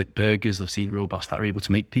able to flip burgers. I've seen robots that are able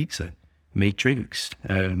to make pizza. make drinks.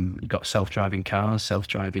 You've got self-driving cars,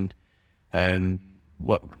 self-driving,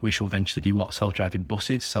 what we shall eventually be self-driving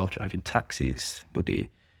buses, self-driving taxis. But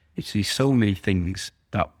it's so many things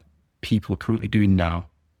that people are currently doing now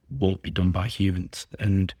won't be done by humans.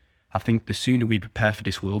 And I think the sooner we prepare for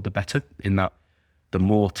this world, the better, in that the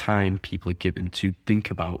more time people are given to think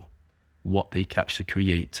about what they can actually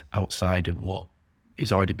create outside of what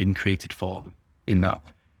is already been created for them. In that,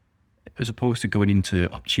 as opposed to going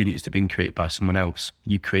into opportunities that have been created by someone else,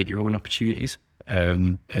 you create your own opportunities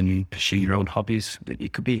and pursue your own hobbies.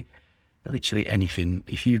 It could be literally anything.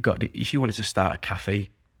 If you wanted to start a cafe,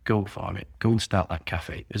 go for it. Go and start that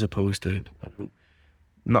cafe, as opposed to,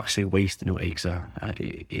 not say wasting away, because I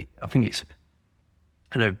think it's,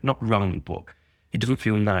 I know, not wrong, but it doesn't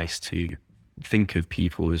feel nice to think of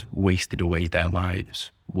people as wasted away their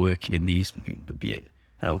lives working in these, be it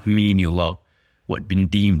menial or what had been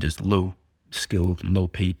deemed as low-skilled,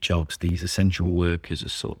 low-paid jobs, these essential workers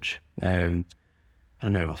as such. I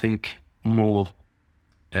don't know, I think more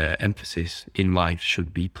emphasis in life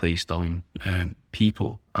should be placed on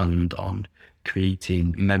people and on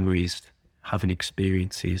creating memories, having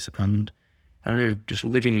experiences, and I don't know, just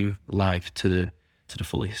living life to the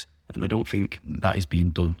fullest. And I don't think that is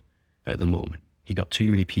being done at the moment. You got too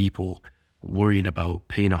many people worrying about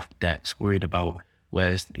paying off debts, worried about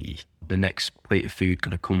where's the next plate of food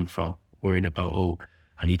going to come from, worrying about, oh,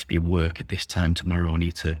 I need to be at work at this time tomorrow, I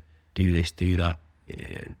need to do this, do that.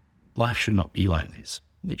 Life should not be like this.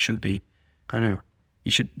 It should be, I don't know,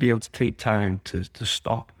 you should be able to take time to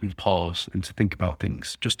stop and pause and to think about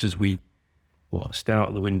things. Just as we stare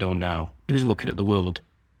out the window now, just looking at the world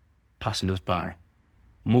passing us by.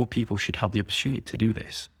 More people should have the opportunity to do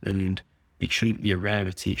this, and it shouldn't be a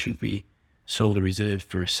rarity. It shouldn't be solely reserved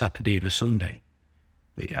for a Saturday and a Sunday.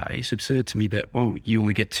 But yeah, it's absurd to me that, you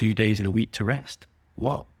only get 2 days in a week to rest.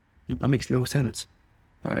 What? That makes no sense.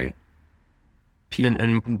 Right?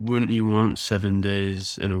 And wouldn't you want 7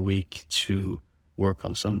 days in a week to work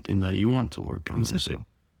on something that you want to work on?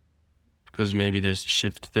 Because maybe there's a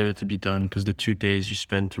shift there to be done, because the 2 days you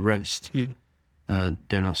spend to rest,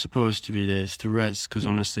 they're not supposed to be days to rest. Because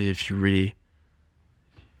honestly, if you really,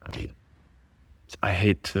 I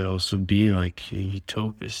hate to also be like a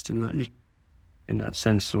utopist in that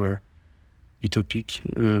sense, where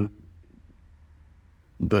utopic,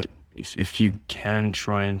 but if you can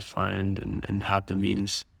try and find and have the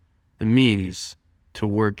means to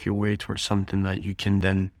work your way towards something that you can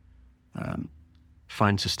then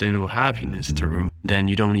find sustainable happiness through, then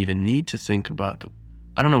you don't even need to think about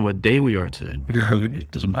I don't know what day we are today.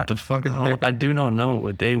 It doesn't matter. I do not know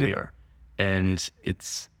what day we are. And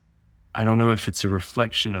I don't know if it's a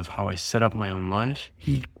reflection of how I set up my own life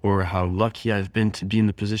or how lucky I've been to be in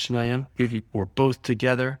the position I am, or both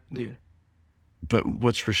together. Yeah. But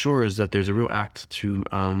what's for sure is that there's a real act to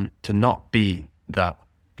not be that,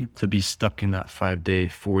 to be stuck in that 5-day,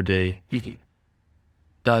 4-day.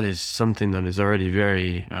 That is something that is already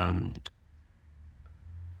very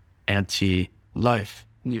anti-life.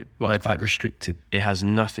 Yeah. Well, it's like restricted. It has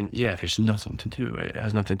nothing. Yeah, there's nothing to do. It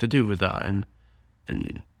has nothing to do with that. And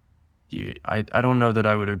I don't know that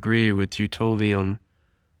I would agree with you totally on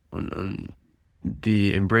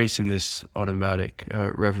the embracing this automatic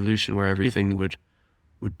revolution where everything would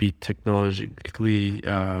be technologically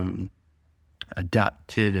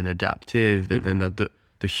adapted and adaptive, and that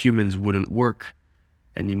the humans wouldn't work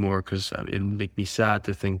anymore. Because it would make me sad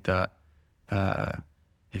to think that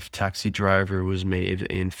if Taxi Driver was made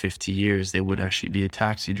in 50 years, they would actually be a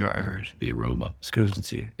taxi driver. It'd be a robot.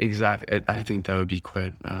 Exactly. I think that would be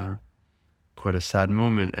quite a sad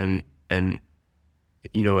moment. And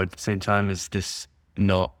you know, at the same time, is this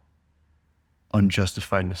not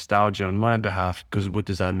unjustified nostalgia on my behalf? Because what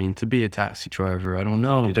does that mean to be a taxi driver? I don't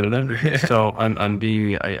know. So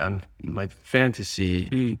I'm my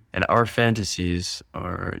fantasy and our fantasies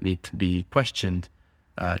need to be questioned.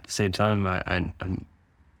 At the same time, I'm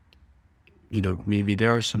you know, maybe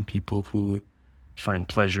there are some people who find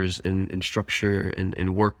pleasures in structure and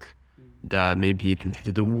in work that maybe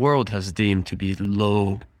the world has deemed to be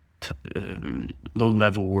low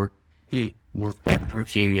level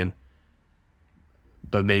working,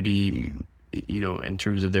 but maybe, you know, in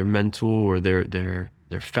terms of their mental or their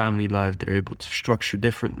family life, they're able to structure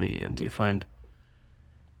differently, and you find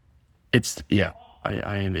I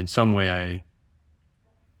am in some way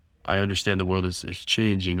I understand the world is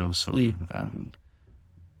changing also,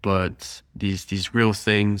 but these real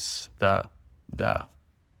things that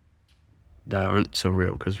aren't so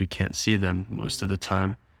real because we can't see them most of the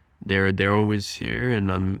time. They're always here,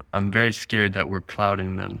 and I'm very scared that we're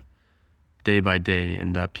clouding them day by day,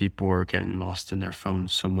 and that people are getting lost in their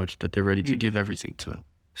phones so much that they're ready to give everything to it.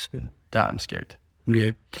 So that I'm scared.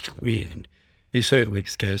 Yeah, it certainly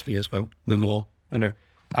scares me as well. The more I know,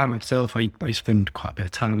 I myself, I spend quite a bit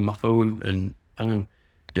of time on my phone, and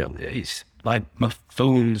it's like my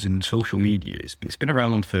phones and social media. It's been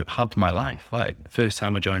around for half my life. Like the first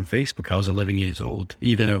time I joined Facebook, I was 11 years old.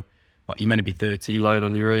 Even though you're meant to be 30, You lied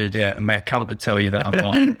on your age. yeah, and my account would tell you that I'm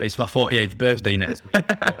not. It's my 48th birthday next week.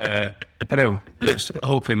 I know.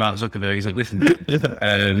 Hopefully, Mark Zuckerberg isn't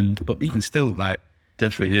listening. But even still, like,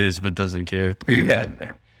 Definitely is, but doesn't care. yeah,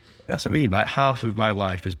 that's what I mean. Like half of my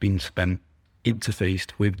life has been spent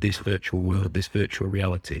interfaced with this virtual world, this virtual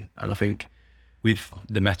reality, and I think with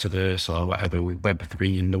the metaverse or whatever, with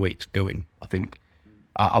Web3 and the way it's going, I think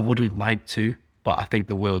I wouldn't like to, but I think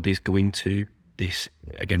the world is going to this,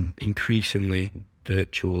 again, increasingly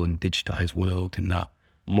virtual and digitized world, in that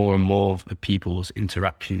more and more of the people's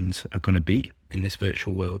interactions are going to be in this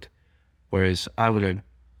virtual world. Whereas I would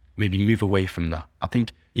maybe move away from that. I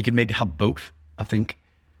think you could maybe have both. I think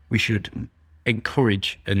we should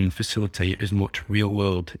encourage and facilitate as much real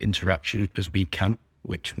world interaction as we can,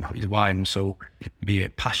 which is why I'm so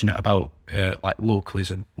passionate about like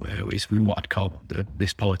localism, is what I'd call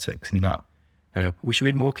this politics, and that we should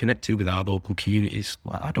be more connected with our local communities.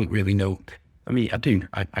 Like, I don't really know. I mean, I do.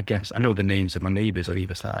 I guess I know the names of my neighbours on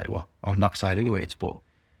either side, well, on that side anyways. But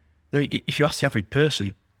if you ask the average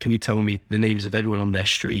person, can you tell me the names of everyone on their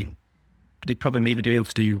street? They'd probably maybe be able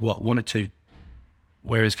to do one or two.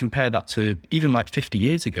 Whereas compare that to even like 50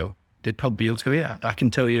 years ago, they'd probably be able to go, yeah, I can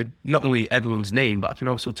tell you not only everyone's name, but I can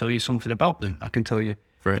also tell you something about them. I can tell you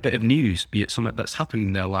a bit of news, be it something that's happening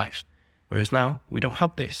in their life. Whereas now, we don't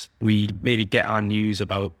have this. We maybe get our news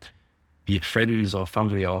about, be it friends or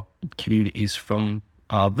family or communities, from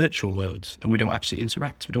our virtual worlds, and we don't actually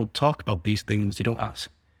interact. We don't talk about these things. You don't ask,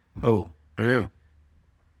 oh, I don't know,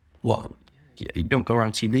 what? You don't go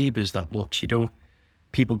around to your neighbours that much.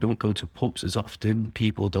 People don't go to pubs as often.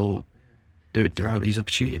 People don't do it around these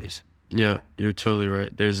opportunities. Yeah, you're totally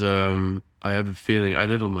right. There's I have a feeling, I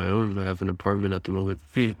live on my own. I have an apartment at the moment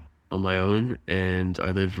on my own, and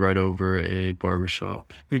I live right over a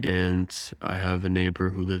barbershop, and I have a neighbor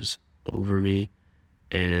who lives over me,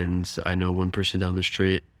 and I know one person down the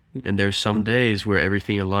street, and there's some days where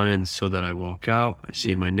everything aligns so that I walk out, I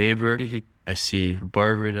see my neighbor, I see a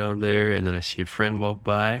barber down there, and then I see a friend walk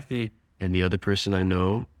by, and the other person I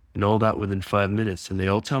know, and all that within 5 minutes, and they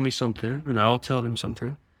all tell me something, and I'll tell them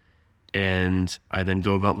something, and I then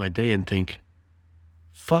go about my day and think,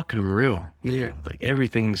 fuck, I'm real. Yeah, like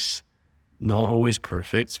everything's not always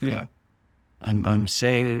perfect. Yeah, I'm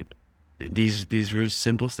saying these real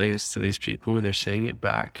simple things to these people, and they're saying it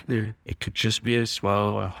back. Yeah. It could just be a smile,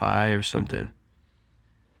 or a hi, or something.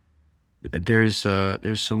 There's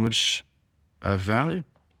so much value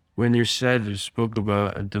when you spoke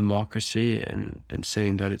about a democracy and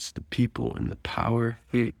saying that it's the people and the power.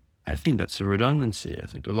 I think that's a redundancy. I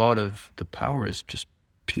think a lot of the power is just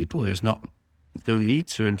people. There's no need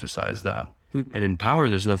to emphasize that. And in power,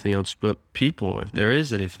 there's nothing else but people, if there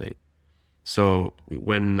is anything. So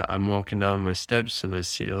when I'm walking down my steps and I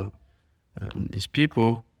see these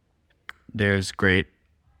people, there's great,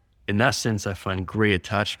 in that sense, I find great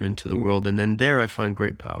attachment to the world. And then there I find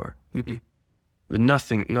great power. But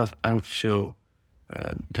nothing, I don't feel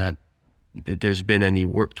that there's been any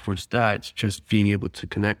work towards that. It's just being able to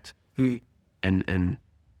connect. And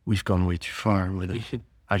we've gone way too far with it.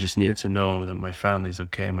 I just need to know that my family's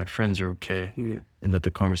okay, my friends are okay, and that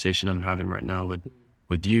the conversation I'm having right now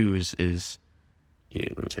with you is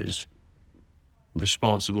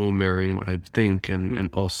responsible, mirroring what I think, and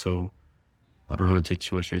also I don't want to take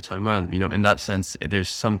too much of your time out. In that sense, there's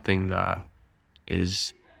something that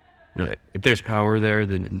is, if there's power there,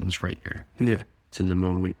 then it's right here. Yeah, it's in the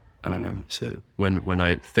moment. I don't know. So when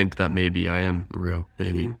I think that maybe I am real,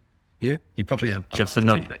 maybe. Yeah, you probably have. Just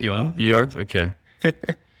enough that you are. You are? Okay.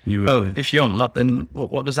 If you're not, then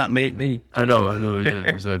what does that make me? I know. Yeah,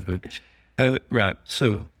 exactly. Right.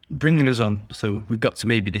 So bringing us on. So we've got to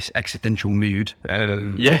maybe this existential mood.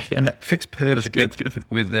 Yeah. And that fits perfectly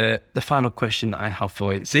with the final question that I have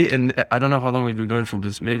for you. See, and I don't know how long we've been going from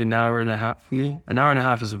this. Maybe an hour and a half. Yeah. An hour and a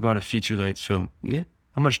half is about a feature-length film. Yeah.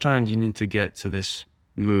 How much time do you need to get to this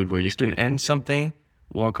mood where you can end something,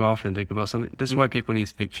 walk off, and think about something? This is why people need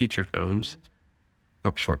to make feature films,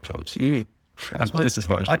 not short films. That's what this is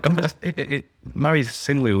for. It marries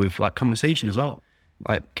similarly with like conversation as well.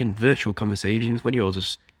 Like in virtual conversations, when you're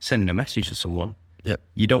just sending a message to someone,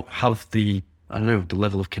 you don't have the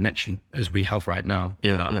level of connection as we have right now.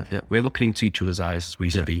 Yeah. We're looking into each other's eyes as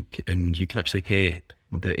we speak, and you can actually hear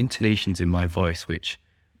the intonations in my voice, which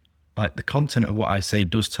like the content of what I say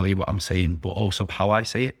does tell you what I'm saying, but also how I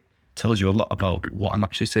say it tells you a lot about what I'm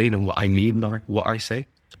actually saying and what I mean by what I say.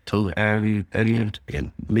 Totally. And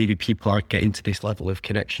again, maybe people aren't getting to this level of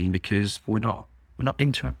connection because we're not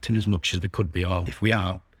interacting as much as we could be, or if we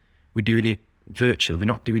are, we're doing it virtually, we're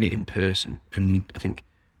not doing it in person. And I think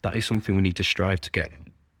that is something we need to strive to get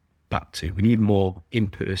back to. We need more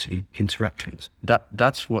in-person interactions.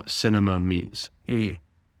 That's what cinema means. We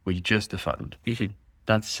just defined.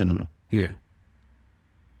 That's cinema. Yeah.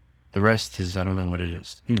 The rest is, I don't know what it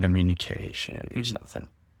is. Communication. It's nothing.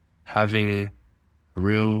 Having a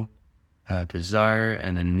real desire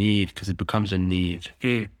and a need, because it becomes a need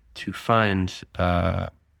to find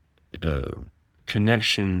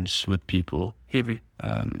connections with people,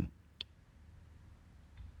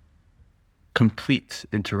 complete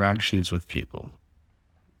interactions with people,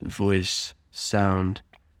 voice, sound,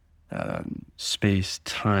 space,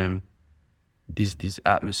 time, these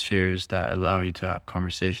atmospheres that allow you to have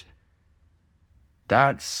conversation.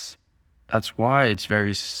 That's why it's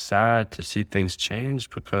very sad to see things change,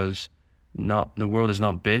 because the world is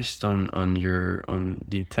not based on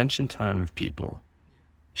the attention time of people.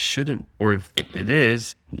 Shouldn't, or if it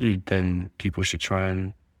is, then people should try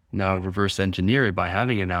and now reverse engineer it by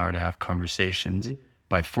having an hour and a half conversations,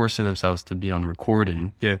 by forcing themselves to be on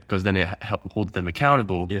recording, because then it holds them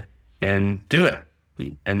accountable, and do it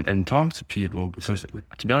and talk to people. Because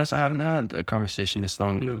to be honest, I haven't had a conversation this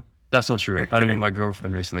long. No. That's not true. I met my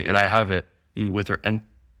girlfriend recently, and I have it with her. And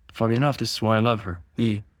funny enough, this is why I love her.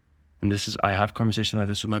 And I have conversations like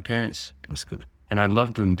this with my parents. That's good. And I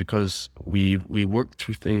love them because we work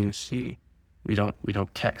through things. We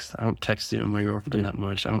don't text. I don't text my girlfriend that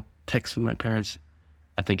much. I don't text with my parents,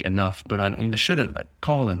 I think, enough. But I shouldn't.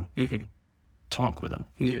 Call them, talk with them.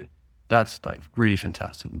 That's like really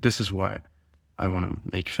fantastic. This is why I want to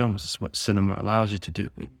make films. This is what cinema allows you to do.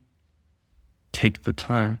 Take the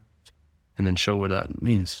time and then show what that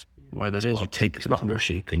means. Why that is. It's not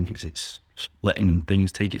rushing things. It's letting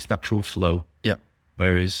things take its natural flow. Yeah.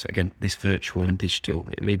 Whereas, again, this virtual and digital,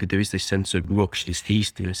 maybe there is this sense of rush, this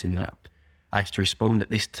hastiness in that. I have to respond at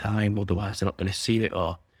this time, otherwise they're not going to see it.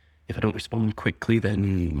 Or if I don't respond quickly,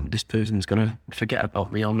 then this person's going to forget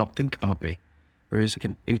about me or not think about me. Whereas,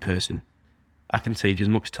 again, in person, I can take as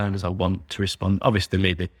much time as I want to respond. Obviously,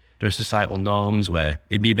 maybe there are societal norms where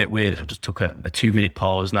it'd be a bit weird if I just took a 2-minute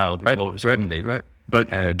pause now. Right. But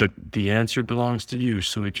the answer belongs to you.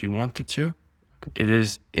 So if you wanted to, it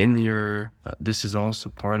is in your, this is also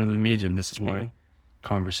part of the medium. This is why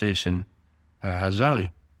conversation has value.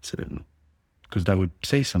 Because that would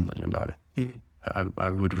say something about it. I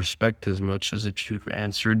would respect as much as if you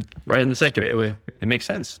answered right in the second way. It makes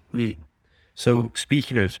sense. So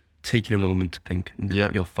speaking of taking a moment to think and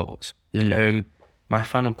your thoughts, my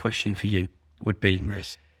final question for you would be,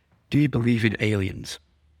 do you believe in aliens?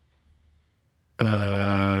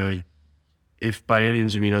 If by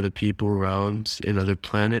aliens you mean other people around in other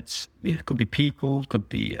planets? Yeah, it could be people, could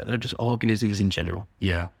be just organisms in general.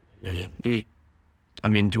 Yeah. I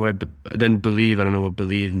mean, do I then believe? I don't know what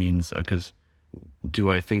believe means, because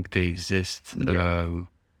do I think they exist?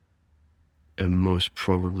 Most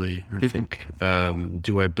probably, I think.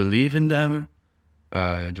 Do I believe in them?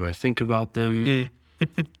 Do I think about them?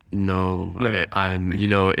 No.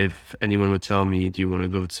 If anyone would tell me, do you want to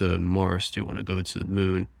go to Mars? Do you want to go to the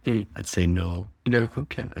moon? I'd say no. No,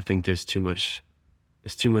 okay. I think there's too much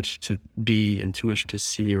to be and too much to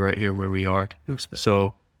see right here where we are.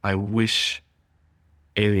 So I wish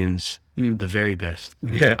aliens the very best.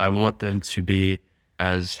 Yeah. I want them to be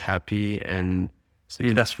as happy and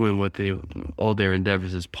successful in all their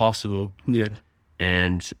endeavors as possible. Yeah.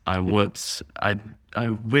 And I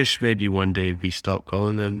wish maybe one day we stop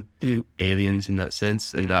calling them aliens in that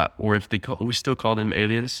sense, and that, or if we still call them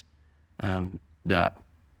aliens, that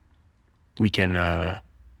we can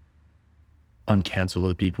uncancel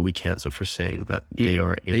the people we cancel for saying that they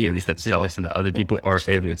are aliens that tell us and that other people are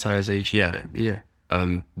aliens. Yeah.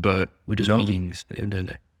 But we're just beings.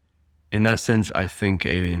 In that sense, I think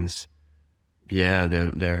aliens. Yeah,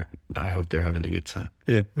 they're. I hope they're having a good time.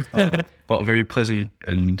 Yeah. Well, a very pleasant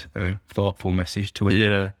and thoughtful message to it.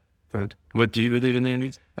 Yeah. But what, do you believe in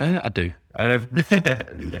aliens? I do. I want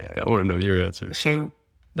to know your answer. So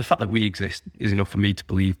the fact that we exist is enough for me to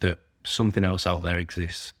believe that something else out there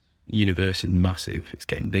exists. The universe is massive. It's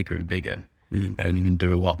getting bigger and bigger. And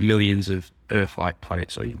there are millions of Earth-like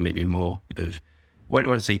planets, or maybe more. When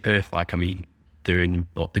I say Earth-like, I mean they're in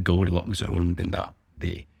the Goldilocks zone, and that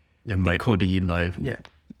They could be life. Yeah,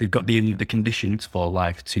 they've got the conditions for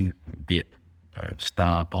life to be a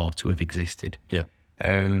star or to have existed. Yeah. I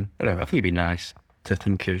don't know, I think it'd be nice to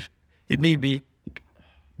think of it. Maybe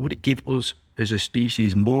would it give us as a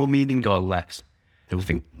species more meaning or less? I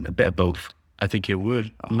think a bit of both. I think it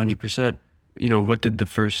would, 100%. You know, what did the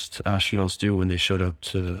first astronauts do when they showed up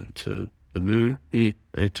to the moon? They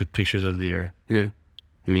took pictures of the Earth. Yeah.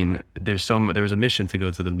 I mean, there was a mission to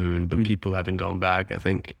go to the moon, but people haven't gone back, I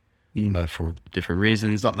think, for different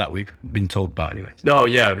reasons. Not that we've been told about anyway. No,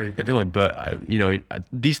 yeah, but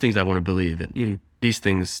these things I want to believe in. These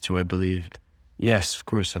things too, I believed. Yes, of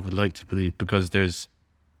course, I would like to believe, because there's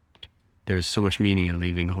so much meaning in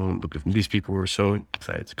leaving home, because these people were so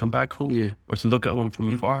excited to come back home, or to look at home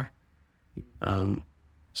from afar.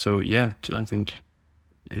 So yeah, I think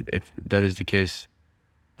if that is the case,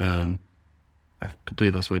 I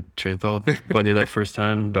completely lost my train of thought when you first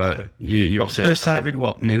time, but you said first time in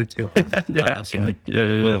what? New to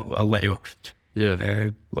Well, I'll let you off. Yeah.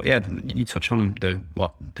 But yeah, you touch on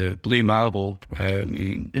the blue marble.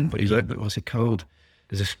 What's it called?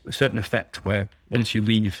 There's a certain effect where once you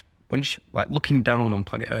leave, like looking down on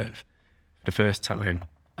planet Earth for the first time,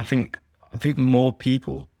 I think more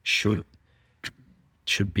people should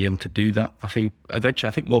be able to do that. I think eventually,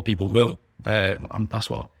 I think more people will. And that's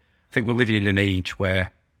what I think. We're living in an age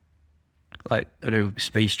where, like,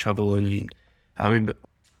 space travel, and I mean,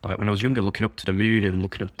 like when I was younger, looking up to the moon and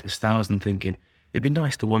looking up to the stars and thinking it'd be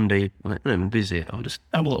nice to one day, like, when I'm busy, I'll just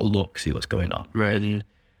have a little look, see what's going on. Right. And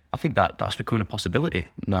I think that's becoming a possibility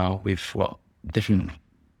now with different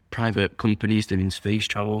private companies doing space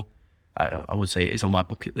travel. I would say it's on my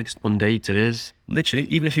bucket list one day. It is literally,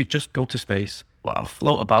 even if you just go to space,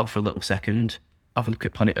 float about for a little second, have a look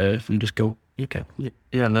at planet Earth, and just go, okay.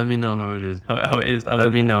 Yeah, let me know how it is. How it is.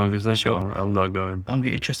 Let me know, because I'm not going. I'm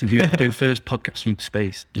interested if you ever do first podcast from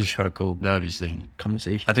space. Just try to go. That'd be sick.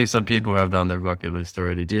 Conversation. I think some people have done their bucket list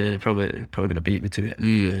already. Yeah, probably gonna beat me to it.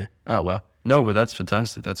 Yeah. Oh well. No, but that's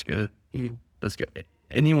fantastic. That's good. That's good.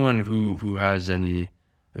 Anyone who has any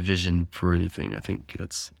vision for anything, I think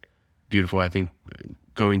that's beautiful. I think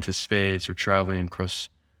going to space or traveling across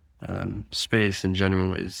space in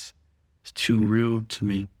general is too real to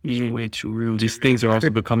me. Way too real. These things are also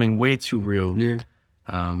becoming way too real. Yeah.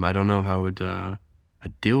 I don't know how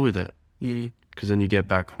I'd deal with it. Because then you get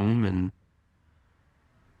back home and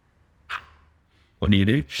what do you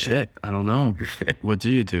do? Shit, I don't know. What do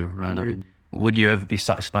you do? Right? Would you ever be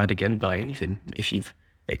satisfied again by anything if you've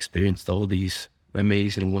experienced all these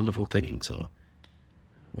amazing and wonderful things? Or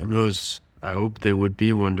who knows? I hope they would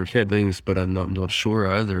be wonderful things, but I'm not sure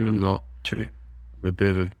either. I'm not true. A bit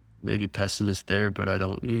of a maybe pessimist there, but I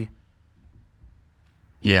don't.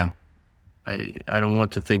 Yeah, I don't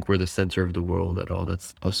want to think we're the center of the world at all.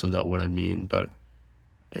 That's also not what I mean. But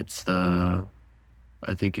it's I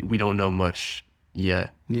think we don't know much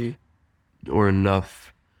yet, or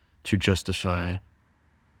enough to justify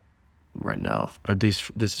right now. At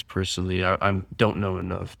least this is personally, I don't know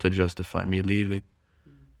enough to justify me leaving,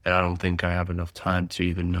 and I don't think I have enough time to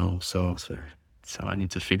even know. So I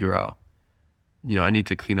need to figure out. I need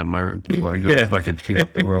to clean up my room before I go. If I could clean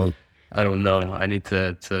up the world. I don't know. I need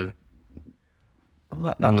to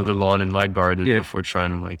under the lawn in my garden before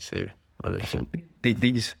trying to save others.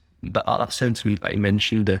 That sentiment that you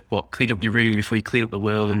mentioned, clean up your room before you clean up the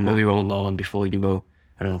world, and mow your own lawn before you mow,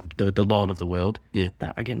 the lawn of the world. Yeah.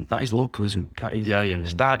 That is localism. That is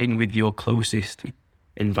starting with your closest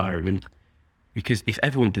environment. Because if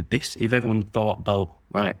everyone did this, if everyone thought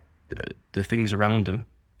about the things around them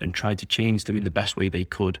and tried to change them in the best way they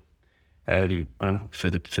could, for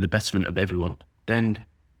the betterment of everyone, then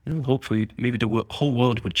hopefully maybe the whole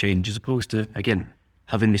world would change, as opposed to, again,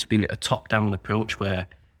 having this being a top-down approach where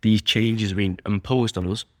these changes are being imposed on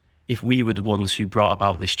us. If we were the ones who brought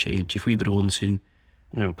about this change, if we were the ones who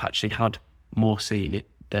actually had more say in it,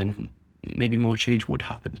 then maybe more change would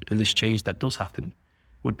happen, and this change that does happen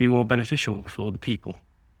would be more beneficial for the people.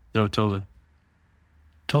 No, totally.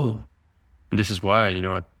 And this is why,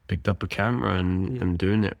 I picked up a camera and I'm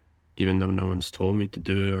doing it, even though no one's told me to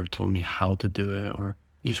do it or told me how to do it, or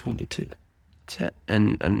you just wanted to. That's it.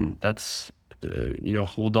 And that's,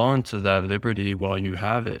 hold on to that liberty while you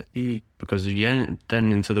have it, because you get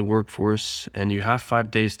then into the workforce and you have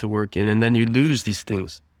 5 days to work in, and then you lose these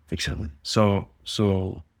things. Exactly. So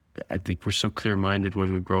I think we're so clear-minded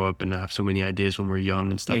when we grow up and have so many ideas when we're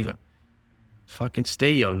young and stuff. Yeah. Fucking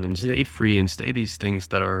stay young and stay free and stay these things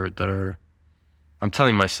that are. I'm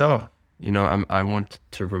telling myself, I want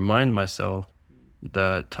to remind myself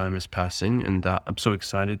that time is passing and that I'm so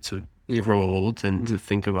excited to grow old and to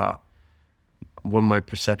think about what my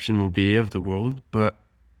perception will be of the world, but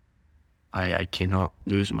I cannot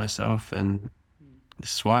lose myself, and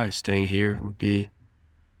this is why staying here would be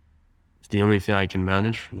the only thing I can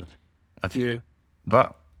manage. I think,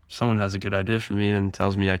 but someone has a good idea for me and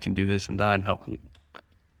tells me I can do this and that and help me,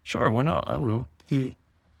 sure, why not? I don't know.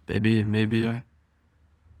 Maybe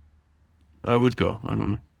I would go. I don't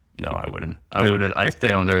know. No, I wouldn't. I'd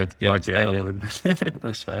stay on there. Yeah,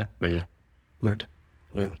 that's fair. But yeah. Word.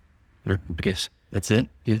 I guess that's it.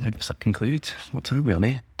 Yeah, I guess that concludes. What time are we on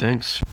here? Thanks.